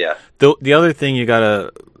extensions. Yeah. The other thing you got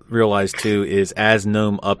to realize too is as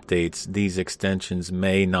GNOME updates, these extensions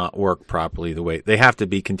may not work properly the way they have to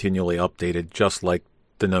be continually updated, just like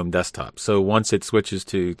the GNOME desktop. So once it switches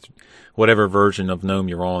to whatever version of GNOME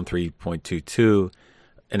you're on, 3.22,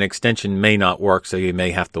 an extension may not work, so you may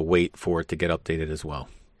have to wait for it to get updated as well.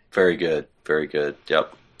 Very good. Very good.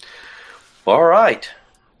 Yep. All right.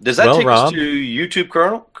 Does that take us to YouTube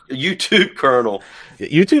kernel? YouTube kernel.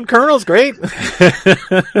 YouTube kernel's great.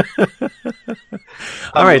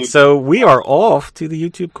 All right, so we are off to the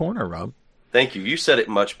YouTube corner, Rob. Thank you. You said it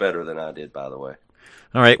much better than I did, by the way.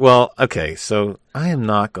 All right, well, okay, so I am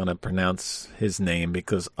not going to pronounce his name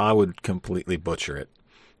because I would completely butcher it.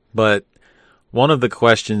 But one of the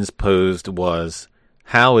questions posed was,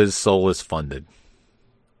 how is Solus funded?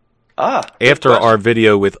 After our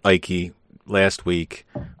video with Ike last week,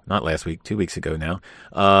 not last week, 2 weeks ago now,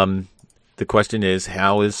 the question is,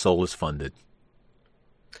 how is Solus funded?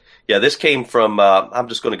 Yeah, this came from, I'm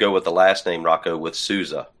just going to go with the last name, Rocco, with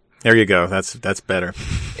Souza. There you go. That's better.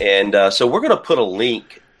 And so we're going to put a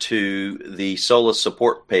link to the Solus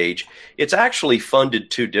support page. It's actually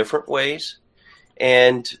funded two different ways.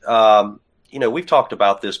 And, we've talked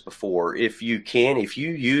about this before. If you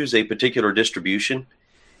use a particular distribution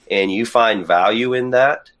and you find value in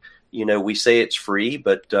that, we say it's free,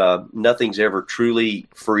 but nothing's ever truly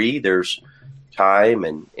free. There's time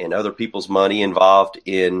and other people's money involved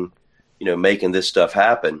in, making this stuff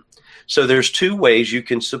happen. So there's two ways you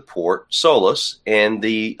can support Solus, and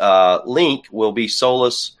the link will be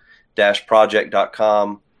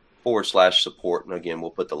solus-project.com/support. And again,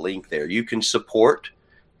 we'll put the link there. You can support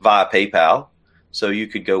via PayPal. So you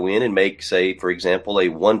could go in and make, say, for example, a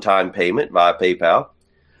one-time payment via PayPal,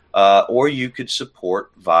 or you could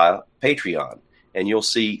support via Patreon. And you'll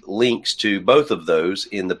see links to both of those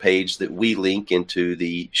in the page that we link into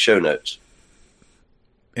the show notes.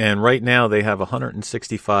 And right now they have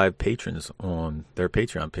 165 patrons on their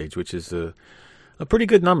Patreon page, which is a pretty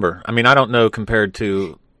good number. I mean, I don't know compared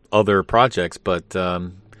to other projects, but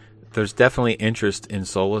there's definitely interest in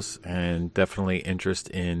Solus and definitely interest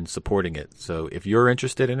in supporting it. So if you're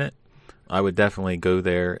interested in it, I would definitely go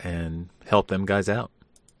there and help them guys out.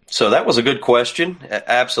 So that was a good question.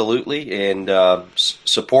 Absolutely. And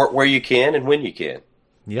support where you can and when you can.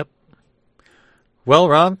 Yep. Well,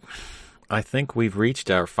 Rob, I think we've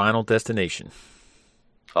reached our final destination.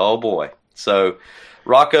 Oh, boy. So,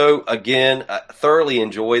 Rocco, again, I thoroughly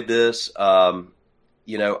enjoyed this. I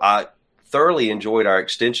thoroughly enjoyed our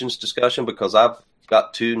extensions discussion because I've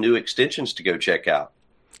got 2 new extensions to go check out.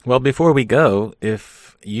 Well, before we go,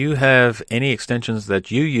 if you have any extensions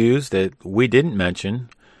that you use that we didn't mention,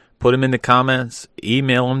 put them in the comments,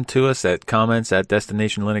 email them to us at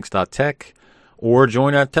comments@destinationlinux.tech, or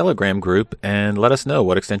join our Telegram group and let us know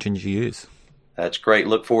what extensions you use. That's great.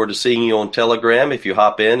 Look forward to seeing you on Telegram. If you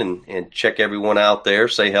hop in and check everyone out there,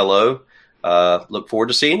 say hello. Look forward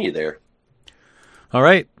to seeing you there. All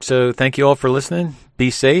right. So thank you all for listening.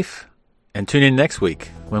 Be safe and tune in next week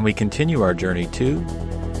when we continue our journey to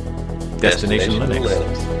Destination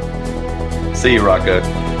Linux. See you, Rocco.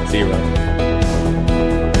 See you, Rob.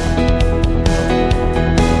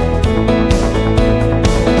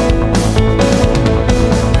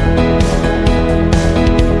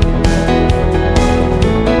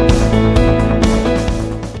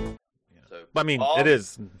 I mean, it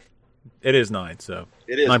is 9, so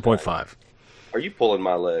it is 9.5. Are you pulling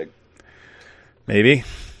my leg? Maybe.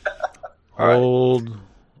 Hold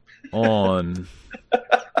on.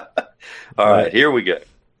 All right, here we go.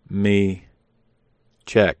 Me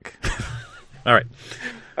check. All right.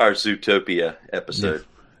 Our Zootopia episode. Yeah,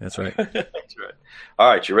 that's right. That's right. All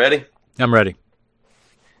right, you ready? I'm ready.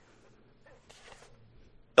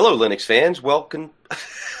 Hello, Linux fans. Welcome.